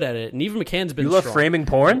 really good at it. And even McCann's been You love strong. framing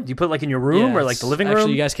porn? Do you put, like, in your room or, like, the living room?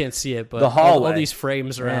 Actually, you guys can't see it, but the hallway. all these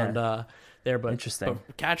frames around there. But, interesting.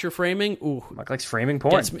 But catcher framing, ooh. Mike likes framing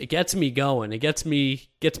porn. It gets me going. It gets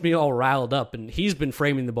me all riled up. And he's been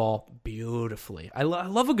framing the ball beautifully. I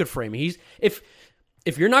love a good framing.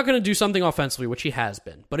 If you're not going to do something offensively, which he has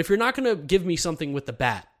been, but if you're not going to give me something with the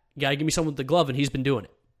bat, you got to give me something with the glove, and he's been doing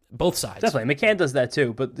it. Both sides. Definitely. McCann does that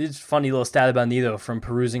too, but this funny little stat about Nido from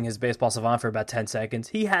perusing his Baseball Savant for about 10 seconds.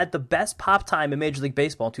 He had the best pop time in Major League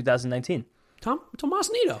Baseball in 2019. Tomas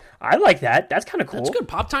Nido. I like that. That's kind of cool. That's good.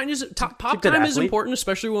 Pop time is important,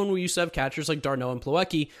 especially when we used to have catchers like Darno and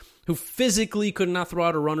Plawecki, who physically could not throw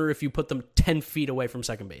out a runner if you put them 10 feet away from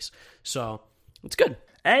second base. So, it's good.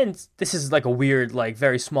 And this is like a weird, like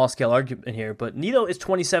very small scale argument here, but Nido is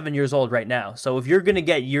 27 years old right now. So if you're going to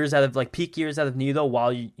get years out of, like peak years out of Nido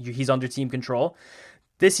while he's under team control,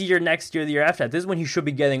 this year, next year, the year after that, this is when he should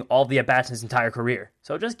be getting all the at-bats in his entire career.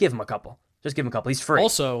 So just give him a couple. He's free.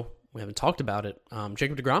 Also, we haven't talked about it.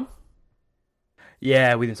 Jacob deGrom?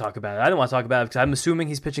 Yeah, we didn't talk about it. I don't want to talk about it because I'm assuming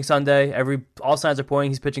he's pitching Sunday. All signs are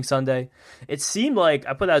pointing he's pitching Sunday. It seemed like,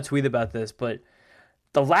 I put out a tweet about this, but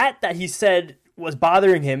the lat that he said was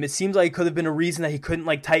bothering him, it seems like it could have been a reason that he couldn't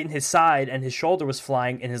like tighten his side and his shoulder was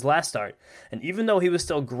flying in his last start. And even though he was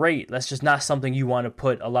still great, that's just not something you want to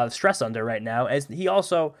put a lot of stress under right now. As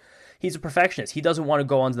he's a perfectionist. He doesn't want to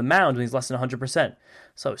go onto the mound when he's less than 100%.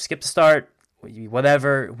 So skip the start,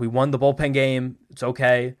 whatever. We won the bullpen game. It's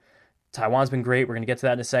okay. Taijuan's been great. We're going to get to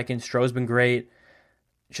that in a second. Stroh's been great.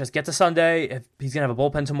 Just get to Sunday. If he's going to have a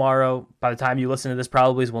bullpen tomorrow, by the time you listen to this,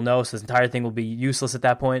 probably we'll know. So this entire thing will be useless at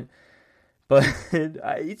that point. But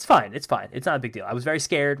it's fine. It's fine. It's not a big deal. I was very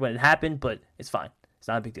scared when it happened, but it's fine. It's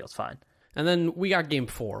not a big deal. It's fine. And then we got Game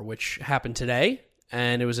 4, which happened today,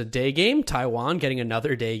 and it was a day game. Taijuan getting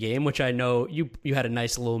another day game, which I know you had a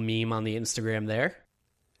nice little meme on the Instagram there.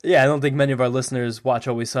 Yeah, I don't think many of our listeners watch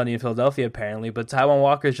Always Sunny in Philadelphia, apparently, but Taijuan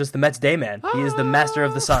Walker is just the Mets day man. He is the master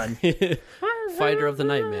of the sun. Fighter of the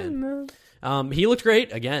night, man. He looked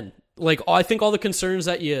great again. Like, I think all the concerns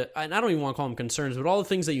that and I don't even want to call them concerns, but all the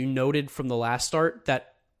things that you noted from the last start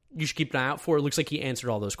that you should keep an eye out for, it looks like he answered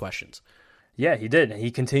all those questions. Yeah, he did, and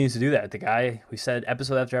he continues to do that. The guy, we said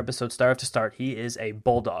episode after episode, start after start, he is a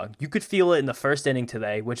bulldog. You could feel it in the first inning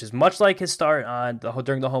today, which is much like his start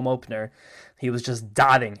during the home opener. He was just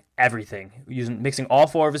dotting everything, mixing all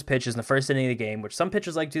 4 of his pitches in the first inning of the game, which some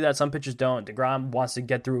pitchers like to do that, some pitchers don't. DeGrom wants to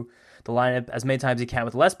get through the lineup as many times as he can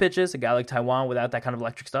with less pitches. A guy like Taijuan without that kind of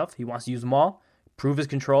electric stuff, he wants to use them all, prove his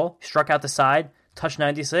control. He struck out the side, touched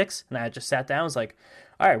 96, and I just sat down and was like,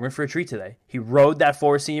 all right, we're in for a treat today. He rode that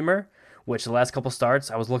 4-seamer, which the last couple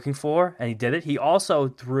starts I was looking for, and he did it. He also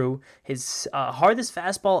threw his hardest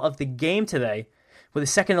fastball of the game today with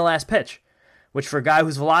his second to last pitch, which for a guy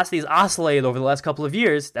whose velocity has oscillated over the last couple of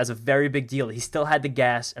years, that's a very big deal. He still had the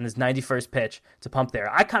gas and his 91st pitch to pump there.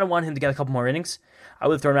 I kind of wanted him to get a couple more innings. I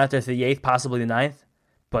would have thrown him out there for the 8th, possibly the 9th,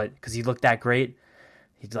 but because he looked that great.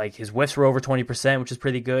 His whiffs were over 20%, which is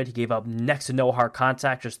pretty good. He gave up next to no hard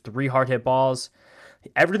contact, just 3 hard hit balls.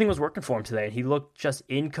 Everything was working for him today, and he looked just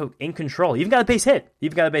in control. He even got a base hit. He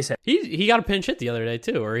got a pinch hit the other day,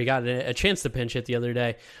 too, or he got a chance to pinch hit the other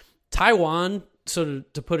day. Taijuan, so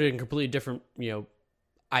to put it in completely different,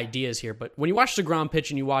 ideas here, but when you watch DeGrom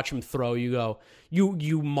pitch and you watch him throw, you go,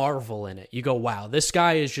 you marvel in it. You go, wow, this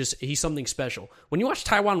guy is he's something special. When you watch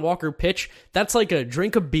Taijuan Walker pitch, that's like a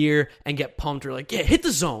drink a beer and get pumped. Or like, yeah, hit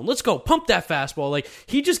the zone. Let's go. Pump that fastball. Like,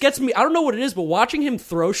 he just gets me. I don't know what it is, but watching him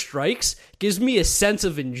throw strikes gives me a sense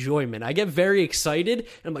of enjoyment. I get very excited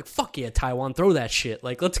and I'm like, fuck yeah, Taijuan, throw that shit.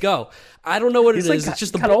 Like, let's go. I don't know what it is. It's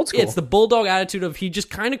just old school. It's the bulldog attitude of he just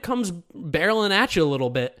kind of comes barreling at you a little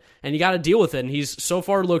bit and you got to deal with it. And he's so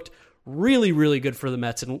far looked really, really good for the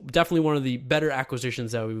Mets, and definitely one of the better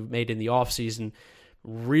acquisitions that we've made in the offseason.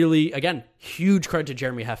 Really, again, huge credit to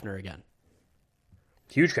Jeremy Hefner again.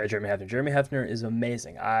 Huge credit to Jeremy Hefner. Jeremy Hefner is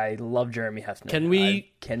amazing. I love Jeremy Hefner.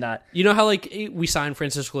 Cannot. You know how like we signed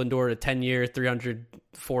Francisco Lindor a 10-year,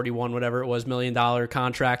 $341 whatever it was $1 million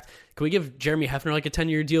contract. Can we give Jeremy Hefner like a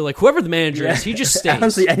 10-year deal? Like whoever the manager is, he just stays.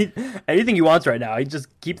 Honestly, anything he wants right now. He just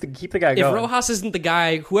keep the guy going. If Rojas isn't the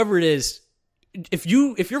guy, whoever it is. If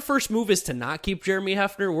your first move is to not keep Jeremy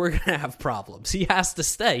Hefner, we're gonna have problems. He has to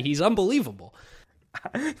stay. He's unbelievable.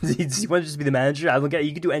 He wants to just be the manager. I don't get it.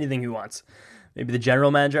 You can do anything he wants. Maybe the general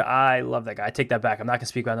manager. I love that guy. I take that back. I'm not gonna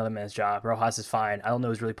speak about another man's job. Rojas is fine. I don't know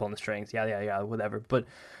who's really pulling the strings. Yeah, whatever. But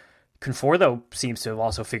Conforto seems to have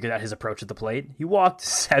also figured out his approach at the plate. He walked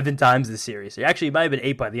 7 times this series. Actually, it might have been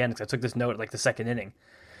 8 by the end because I took this note at like the second inning.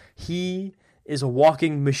 He is a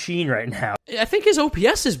walking machine right now. I think his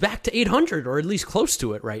OPS is back to 800, or at least close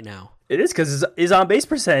to it right now. It is because his on-base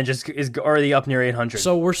percentage is already up near 800.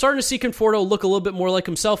 So we're starting to see Conforto look a little bit more like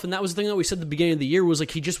himself, and that was the thing that we said at the beginning of the year was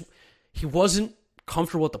like he wasn't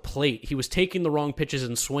comfortable at the plate. He was taking the wrong pitches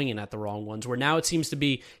and swinging at the wrong ones, where now it seems to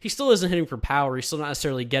be he still isn't hitting for power. He's still not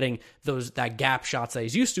necessarily getting that gap shots that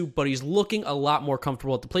he's used to, but he's looking a lot more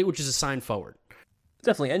comfortable at the plate, which is a sign forward.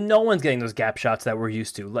 Definitely, and no one's getting those gap shots that we're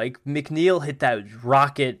used to. Like, McNeil hit that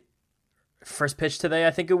rocket first pitch today, I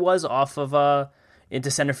think it was, off of into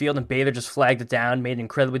center field, and Bader just flagged it down, made an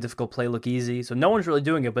incredibly difficult play look easy. So no one's really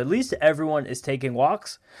doing it, but at least everyone is taking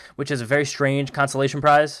walks, which is a very strange consolation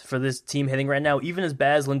prize for this team hitting right now. Even as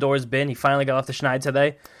bad as Lindor's been, he finally got off the schneid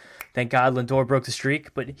today. Thank God Lindor broke the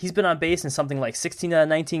streak, but he's been on base in something like 16 out of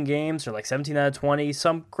 19 games, or like 17 out of 20,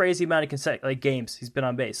 some crazy amount of games he's been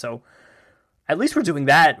on base. So at least we're doing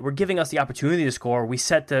that. We're giving us the opportunity to score. We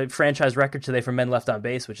set the franchise record today for men left on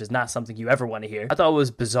base, which is not something you ever want to hear. I thought it was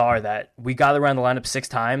bizarre that we got around the lineup 6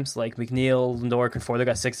 times. Like McNeil, Lindor, Conforto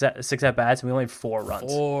got 6 at-bats, and we only had 4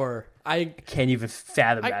 runs. I can't even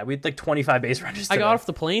fathom that. We had like 25 base runners today. I got off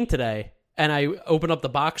the plane today, and I opened up the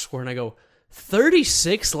box score, and I go,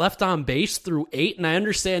 36 left on base through 8, and I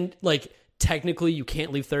understand, like, technically you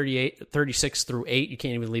can't leave 36 through 8. You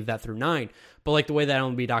can't even leave that through 9. But like the way that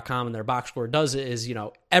MLB.com and their box score does it is,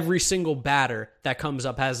 every single batter that comes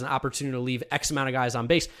up has an opportunity to leave X amount of guys on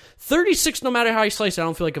base. 36, no matter how you slice it, I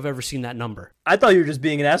don't feel like I've ever seen that number. I thought you were just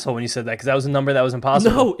being an asshole when you said that because that was a number that was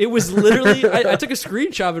impossible. No, it was literally, I took a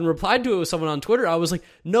screenshot and replied to it with someone on Twitter. I was like,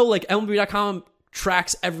 no, like MLB.com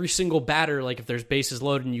tracks every single batter. Like if there's bases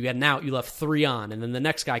loaded and you get an out, you left 3 on, and then the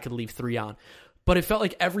next guy could leave 3 on. But it felt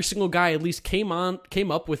like every single guy at least came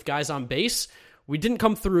up with guys on base. We didn't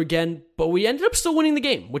come through again, but we ended up still winning the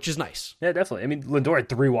game, which is nice. Yeah, definitely. I mean, Lindor had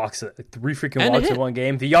 3 walks, 3 freaking walks in one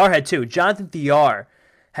game. Villar had 2. Jonathan Villar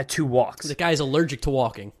had 2 walks. The guy's allergic to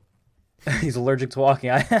walking. He's allergic to walking.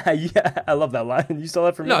 I love that line. You stole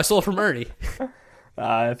that from me? No, I stole it from Ernie.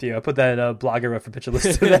 I put that in a blogger for pitcher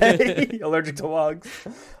list today. Allergic to walks.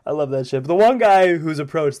 I love that shit. But the one guy whose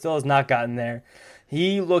approach still has not gotten there,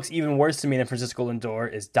 he looks even worse to me than Francisco Lindor,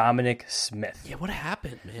 is Dominic Smith. Yeah, what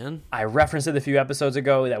happened, man? I referenced it a few episodes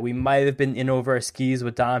ago that we might have been in over our skis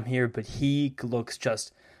with Dom here, but he looks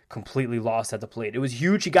just completely lost at the plate. It was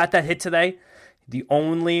huge. He got that hit today. The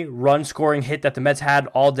only run-scoring hit that the Mets had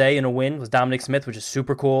all day in a win was Dominic Smith, which is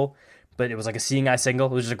super cool, but it was like a seeing eye single.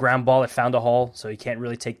 It was just a ground ball that found a hole, so you can't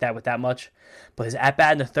really take that with that much. But his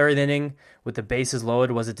at-bat in the 3rd inning with the bases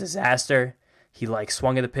loaded was a disaster. He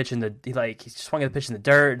swung at the pitch in the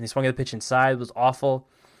dirt, and he swung at the pitch inside. It was awful.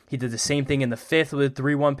 He did the same thing in the 5th with a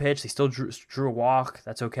 3-1 pitch. He still drew a walk.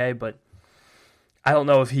 That's okay, but I don't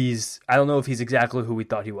know if he's exactly who we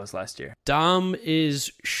thought he was last year. Dom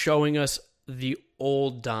is showing us the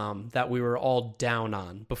old Dom that we were all down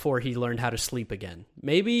on before he learned how to sleep again.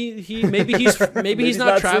 Maybe he's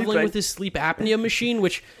not traveling sleeping with his sleep apnea machine,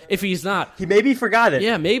 which if he's not, he maybe forgot it.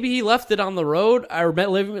 Yeah, maybe he left it on the road or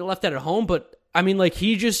left it at home, but I mean, like,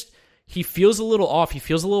 he feels a little off. He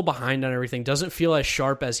feels a little behind on everything. Doesn't feel as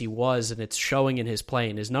sharp as he was, and it's showing in his play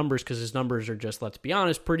and his numbers because his numbers are just, let's be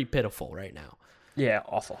honest, pretty pitiful right now. Yeah,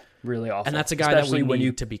 awful. Really awful. And that's a guy especially that we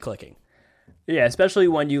need to be clicking. Yeah, especially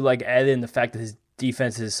when you, add in the fact that his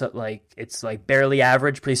defense is, it's barely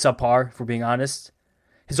average, pretty subpar, if we're being honest.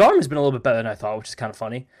 His arm has been a little bit better than I thought, which is kind of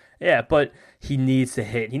funny. Yeah, but he needs to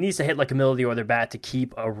hit. He needs to hit like a middle of the order bat to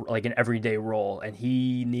keep like an everyday role, and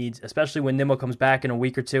he needs, especially when Nimmo comes back in a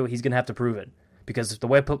week or two, he's gonna have to prove it because the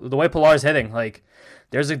way Pilar's hitting, like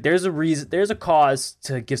there's a reason, there's a cause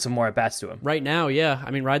to give some more at bats to him right now. Yeah,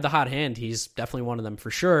 I mean, ride the hot hand. He's definitely one of them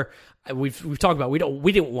for sure. We've talked about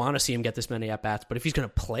we didn't want to see him get this many at bats, but if he's gonna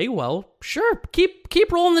play well, sure,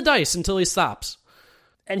 keep rolling the dice until he stops.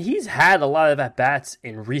 And he's had a lot of at-bats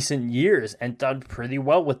in recent years and done pretty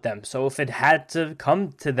well with them. So if it had to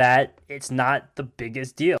come to that, it's not the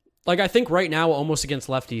biggest deal. Like, I think right now, almost against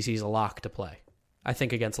lefties, he's a lock to play. I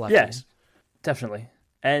think against lefties. Yeah, definitely.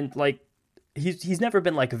 And, like, he's never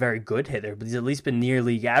been, like, a very good hitter, but he's at least been near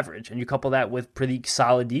league average. And you couple that with pretty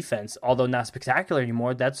solid defense, although not spectacular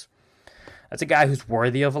anymore, that's a guy who's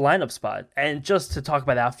worthy of a lineup spot. And just to talk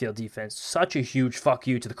about outfield defense, such a huge fuck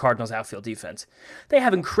you to the Cardinals outfield defense. They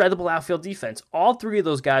have incredible outfield defense. All three of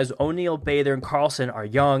those guys, O'Neill, Bather, and Carlson, are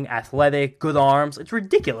young, athletic, good arms. It's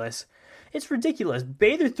ridiculous. It's ridiculous.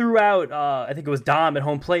 Bather threw out, I think it was Dom at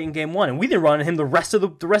home plate in Game 1, and we didn't run him the rest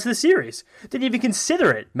of the series. Didn't even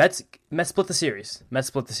consider it. Mets split the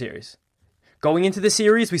series. Going into the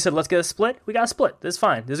series, we said, let's get a split. We got a split. This is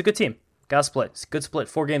fine. This is a good team. Got a split. It's a good split.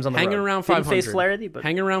 4 games on the road. Hanging around 500. Didn't face Flaherty, but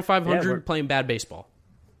hanging around 500, playing bad baseball.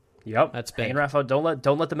 Yep, that's big. Hanging around.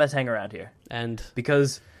 Don't let the Mets hang around here. And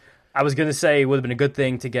because I was gonna say it would have been a good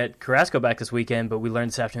thing to get Carrasco back this weekend, but we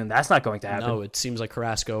learned this afternoon that's not going to happen. No, it seems like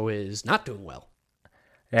Carrasco is not doing well.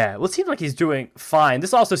 Yeah, well, it seems like he's doing fine.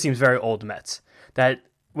 This also seems very old Mets. That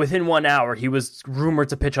within 1 hour he was rumored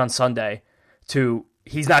to pitch on Sunday to.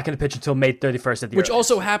 He's not going to pitch until May 31st at the Which earliest.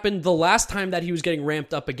 also happened the last time that he was getting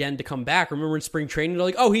ramped up again to come back. Remember in spring training, they're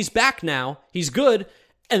like, oh, he's back now. He's good.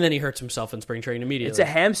 And then he hurts himself in spring training immediately. It's a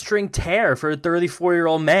hamstring tear for a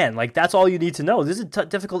 34-year-old man. Like, that's all you need to know. This is a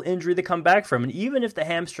difficult injury to come back from. And even if the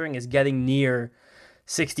hamstring is getting near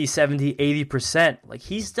 60, 70, 80%, like,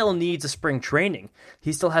 he still needs a spring training.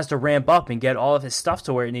 He still has to ramp up and get all of his stuff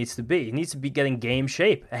to where it needs to be. He needs to be getting game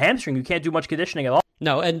shape. A hamstring, you can't do much conditioning at all.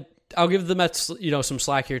 No, and I'll give the Mets, some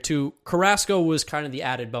slack here too. Carrasco was kind of the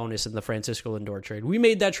added bonus in the Francisco Lindor trade. We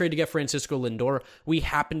made that trade to get Francisco Lindor. We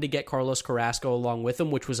happened to get Carlos Carrasco along with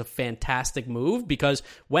him, which was a fantastic move because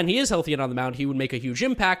when he is healthy and on the mound, he would make a huge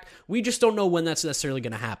impact. We just don't know when that's necessarily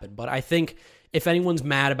going to happen. But I think if anyone's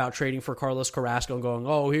mad about trading for Carlos Carrasco and going,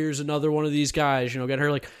 oh, here's another one of these guys, get her,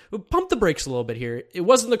 like, pump the brakes a little bit here. It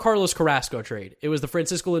wasn't the Carlos Carrasco trade. It was the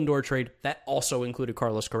Francisco Lindor trade that also included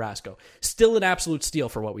Carlos Carrasco. Still an absolute steal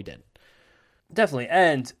for what we did. Definitely.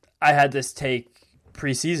 And I had this take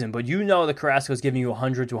preseason, but that Carrasco is giving you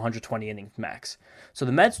 100 to 120 innings max. So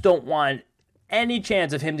the Mets don't want any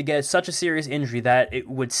chance of him to get such a serious injury that it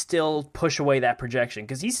would still push away that projection,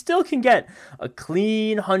 because he still can get a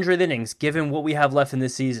clean 100 innings given what we have left in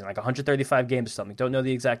this season, like 135 games or something. Don't know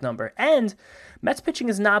the exact number. And Mets pitching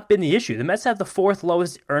has not been the issue. The Mets have the 4th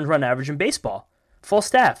lowest earned run average in baseball. Full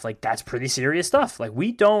staff. Like, that's pretty serious stuff. Like,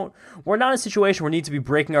 we're not in a situation where we need to be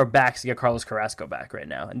breaking our backs to get Carlos Carrasco back right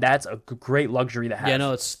now. And that's a great luxury to have. Yeah,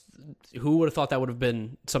 no, who would have thought that would have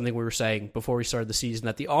been something we were saying before we started the season,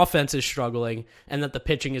 that the offense is struggling and that the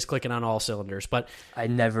pitching is clicking on all cylinders. But I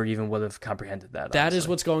never even would have comprehended that. That is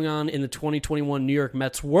what's going on in the 2021 New York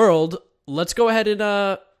Mets world. Let's go ahead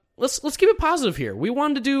and let's keep it positive here. We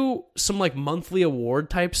wanted to do some like monthly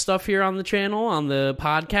award type stuff here on the channel, on the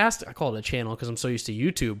podcast. I call it a channel because I'm so used to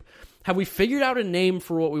YouTube. Have we figured out a name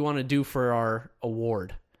for what we want to do for our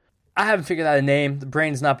award? I haven't figured out a name. The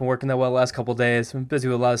brain's not been working that well the last couple of days. I'm busy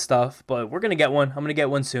with a lot of stuff, but we're gonna get one. I'm gonna get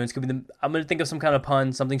one soon. It's gonna be I'm gonna think of some kind of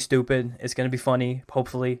pun, something stupid. It's gonna be funny,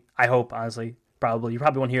 hopefully. I hope, honestly. Probably. You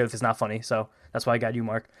probably won't hear it if it's not funny, so that's why I got you,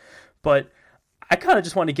 Mark. But I kind of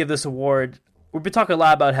just want to give this award. We've been talking a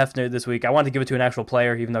lot about Hefner this week. I wanted to give it to an actual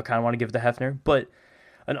player, even though I kind of want to give it to Hefner. But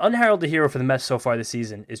an unheralded hero for the Mets so far this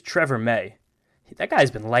season is Trevor May. That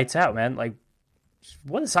guy's been lights out, man. Like,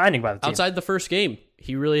 what a signing by the team. Outside the first game,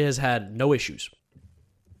 he really has had no issues.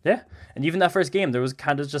 Yeah, and even that first game, there was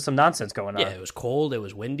kind of just some nonsense going on. Yeah, it was cold, it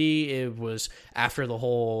was windy, it was after the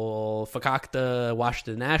whole Fakakta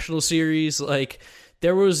Washington National Series. Like,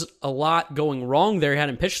 there was a lot going wrong there. He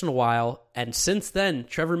hadn't pitched in a while, and since then,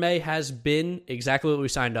 Trevor May has been exactly what we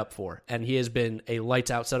signed up for, and he has been a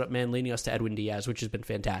lights-out setup man, leading us to Edwin Diaz, which has been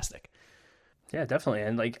fantastic. Yeah, definitely,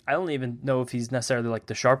 and like I don't even know if he's necessarily like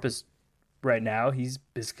the sharpest right now. His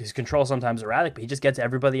control sometimes erratic, but he just gets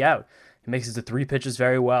everybody out. He makes the 3 pitches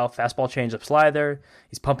very well. Fastball, changeup, slider.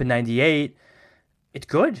 He's pumping 98. It's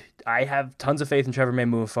good. I have tons of faith in Trevor May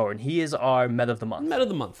moving forward. He is our Met of the Month. Met of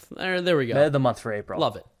the Month. There we go. Met of the Month for April.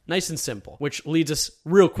 Love it. Nice and simple, which leads us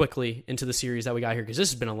real quickly into the series that we got here, because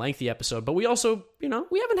this has been a lengthy episode, but we also, we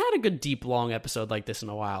haven't had a good, deep, long episode like this in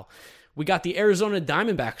a while. We got the Arizona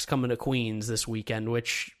Diamondbacks coming to Queens this weekend,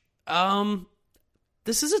 which,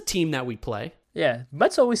 this is a team that we play. Yeah,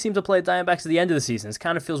 Mets always seem to play Diamondbacks at the end of the season. It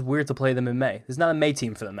kind of feels weird to play them in May. There's not a May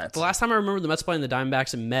team for the Mets. The last time I remember the Mets playing the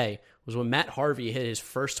Diamondbacks in May was when Matt Harvey hit his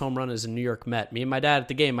first home run as a New York Met. Me and my dad at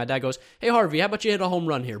the game, my dad goes, "Hey Harvey, how about you hit a home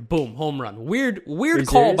run here?" Boom, home run. Weird call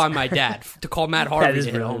serious? by my dad to call Matt Harvey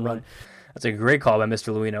to hit a home run. That's a great call by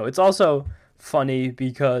Mr. Luino. It's also funny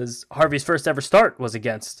because Harvey's first ever start was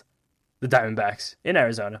against the Diamondbacks in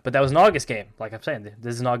Arizona, but that was an August game. Like I'm saying,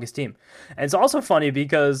 this is an August team. And it's also funny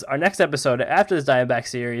because our next episode after this Diamondback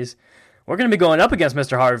series, we're going to be going up against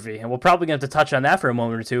Mr. Harvey, and we're probably going to have to touch on that for a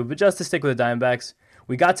moment or two, but just to stick with the Diamondbacks,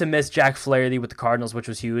 we got to miss Jack Flaherty with the Cardinals, which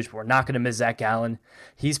was huge, but we're not going to miss Zach Gallen.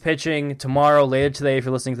 He's pitching tomorrow, later today, if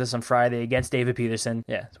you're listening to this on Friday, against David Peterson.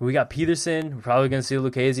 Yeah, so we got Peterson. We're probably going to see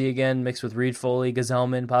Lucchesi again, mixed with Reed Foley,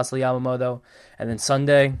 Gazelman, possibly Yamamoto. And then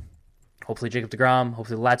Sunday, hopefully Jacob deGrom.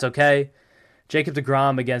 Hopefully the lat's okay. Jacob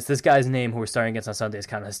deGrom against this guy's name who we're starting against on Sunday is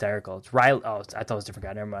kind of hysterical. It's Riley. Oh, I thought it was a different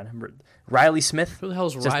guy. Never mind. Riley Smith. Who the hell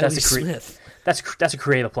is Riley Smith? That's a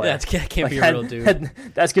creative player. Yeah, that can't be a real dude.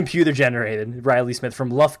 That's computer generated. Riley Smith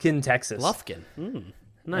from Lufkin, Texas. Lufkin.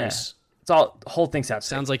 Nice. Yeah. It's all the whole thing sounds.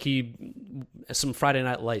 Sounds like some Friday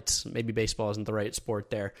Night Lights. Maybe baseball isn't the right sport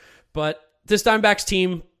there, but this Diamondbacks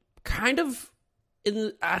team kind of.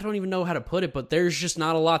 I don't even know how to put it, but there's just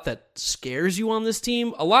not a lot that scares you on this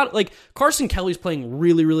team. A lot, like Carson Kelly's playing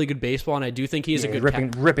really, really good baseball, and I do think he's a good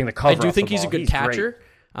ripping the cover. I do think he's a good catcher,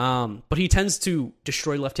 but he tends to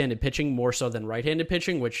destroy left-handed pitching more so than right-handed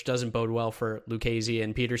pitching, which doesn't bode well for Lucchesi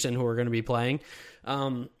and Peterson, who are going to be playing.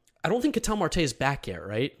 I don't think Ketel Marte is back yet,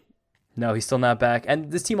 right? No, he's still not back.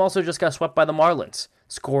 And this team also just got swept by the Marlins,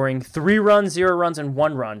 scoring 3 runs, 0 runs, and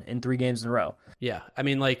 1 run in 3 games in a row. Yeah, I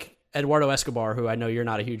mean, like Eduardo Escobar, who I know you're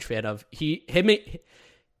not a huge fan of, him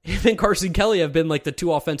and Carson Kelly have been like the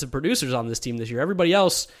 2 offensive producers on this team this year. Everybody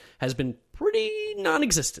else has been pretty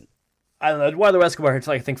non-existent. I don't know. Eduardo Escobar hit,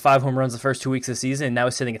 I think, 5 home runs the first 2 weeks of the season, and now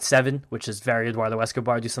he's sitting at 7, which is very Eduardo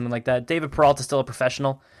Escobar, do something like that. David Peralta's still a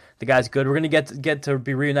professional. The guy's good. We're going to get to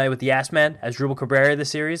be reunited with the Ass Man as Asdrubal Cabrera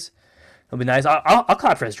this series. It'll be nice. I'll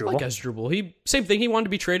clap for Asdrubal. I like Asdrubal. Same thing. He wanted to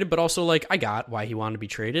be traded, but also like I got why he wanted to be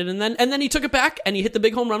traded, and then he took it back and he hit the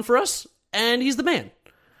big home run for us, and he's the man.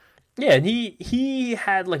 Yeah, and he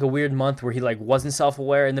had like a weird month where he like wasn't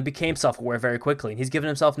self-aware and then became self-aware very quickly, and he's given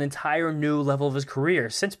himself an entire new level of his career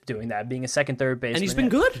since doing that, being a second, third baseman. And he's been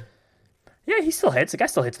good. Yeah, he still hits. The guy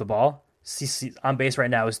still hits the ball. He's on base right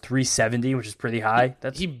now is 370, which is pretty high.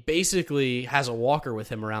 He basically has a walker with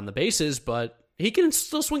him around the bases, but he can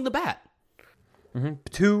still swing the bat.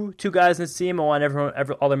 Mm-hmm. Two guys in this team. I want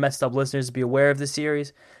all their Mets Up listeners to be aware of this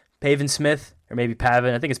series. Pavin Smith, or maybe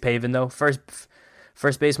Pavin. I think it's Pavin, though.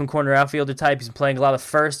 First baseman, corner outfielder type. He's been playing a lot of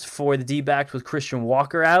first for the D-backs with Christian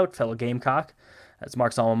Walker out, fellow Gamecock. That's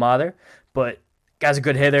Mark's alma mater. But guy's a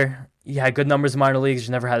good hitter. He had good numbers in minor leagues. He's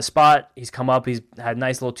never had a spot. He's come up. He's had a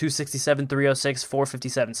nice little 267, 306,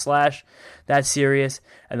 457 slash. That's serious.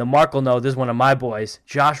 And the Mark will know, this is one of my boys.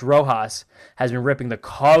 Josh Rojas has been ripping the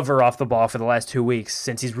cover off the ball for the last 2 weeks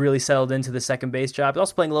since he's really settled into the second base job. He's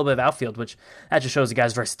also playing a little bit of outfield, which that just shows the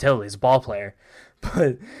guy's versatility. He's a ball player.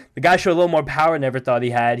 But the guy showed a little more power than I ever thought he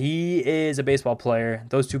had. He is a baseball player.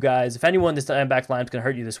 Those 2 guys, if anyone this Diamondbacks line is going to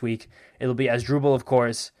hurt you this week, it'll be Asdrubal, of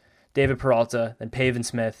course, David Peralta, then Pavin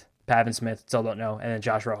Smith, still don't know, and then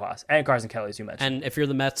Josh Rojas, and Carson Kelly, as you mentioned. And if you're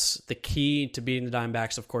the Mets, the key to beating the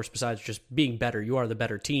Diamondbacks, of course, besides just being better, you are the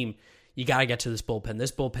better team, you got to get to this bullpen.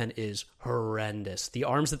 This bullpen is horrendous. The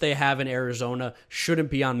arms that they have in Arizona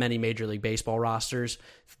shouldn't be on many Major League Baseball rosters.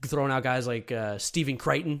 Throwing out guys like Steven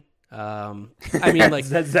Crichton. I mean, like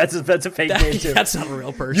that's a fake name too. That's not a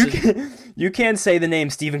real person. You can't say the name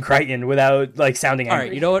Steven Crichton without like sounding angry. All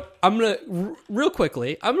right, you know what? I'm gonna real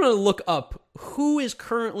quickly. I'm gonna look up who is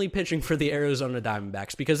currently pitching for the Arizona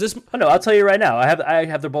Diamondbacks because this. Oh no, I'll tell you right now. I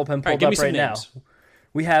have their bullpen pulled up right now.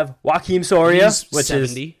 We have Joaquin Soria, which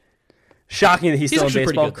 70. Is shocking that he's still in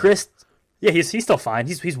baseball. Good, Chris. Yeah, he's still fine.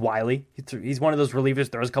 He's wily. He's one of those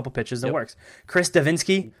relievers. Throws a couple pitches and works. Chris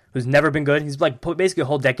Davinsky, who's never been good. He's like basically a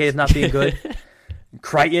whole decade of not being good.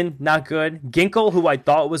 Crichton, not good. Ginkel, who I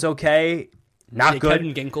thought was okay, not good.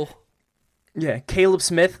 Ginkel. Yeah, Caleb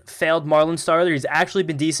Smith, failed Marlins starter. He's actually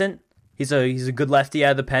been decent. He's a good lefty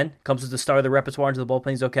out of the pen. Comes as the star of the repertoire into the bullpen.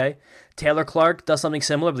 He's okay. Taylor Clark does something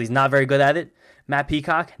similar, but he's not very good at it. Matt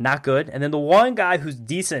Peacock, not good. And then the one guy who's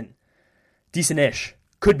decent-ish.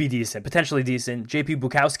 Could be decent, potentially decent. J.P.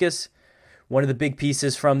 Bukauskas, one of the big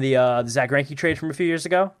pieces from the Zach Greinke trade from a few years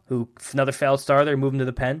ago, who another failed starter, moved him to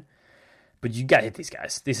the pen. But you got to hit these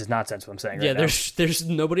guys. This is nonsense what I'm saying right now. There's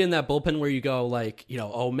nobody in that bullpen where you go like,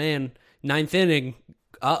 oh man, ninth inning,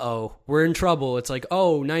 we're in trouble. It's like,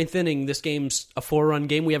 ninth inning, this game's a 4-run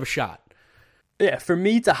game, we have a shot. Yeah, for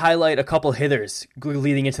me to highlight a couple hitters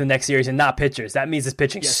leading into the next series and not pitchers, that means this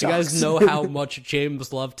pitching sucks. You guys know how much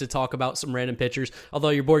James loved to talk about some random pitchers, although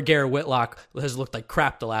your boy Garrett Whitlock has looked like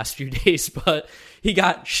crap the last few days, but he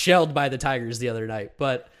got shelled by the Tigers the other night.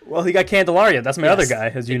 But well, he got Candelaria. That's my other guy,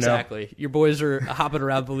 as you know. Exactly. Your boys are hopping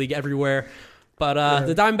around the league everywhere. But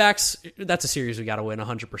the Diamondbacks, that's a series we got to win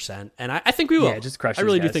 100%. And I think we will. Yeah, just crush I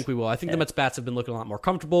really do think we will. I think the Mets bats have been looking a lot more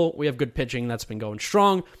comfortable. We have good pitching that's been going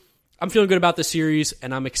strong. I'm feeling good about the series,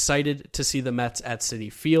 and I'm excited to see the Mets at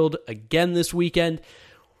Citi Field again this weekend.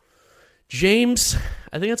 James,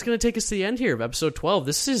 I think that's going to take us to the end here of episode 12.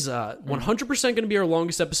 This is 100% going to be our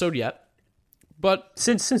longest episode yet. But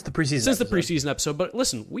since the preseason episode. But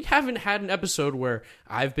listen, we haven't had an episode where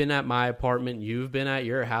I've been at my apartment, you've been at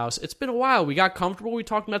your house. It's been a while. We got comfortable. We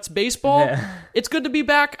talked Mets baseball. Yeah. It's good to be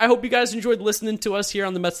back. I hope you guys enjoyed listening to us here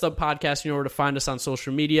on the Mets Up podcast. You know where to find us on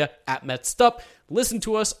social media at Mets Up. Listen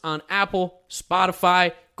to us on Apple,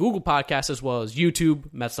 Spotify, Google Podcasts, as well as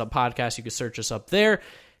YouTube, Mets Up Podcast. You can search us up there.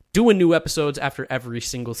 Doing new episodes after every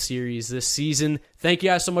single series this season. Thank you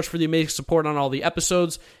guys so much for the amazing support on all the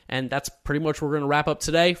episodes. And that's pretty much where we're going to wrap up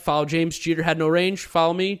today. Follow James Jeter Had No Range.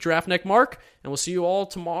 Follow me, Giraffe Neck Mark. And we'll see you all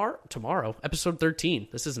tomorrow, episode 13.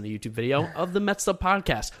 This isn't a YouTube video of the Mets Up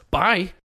Podcast. Bye.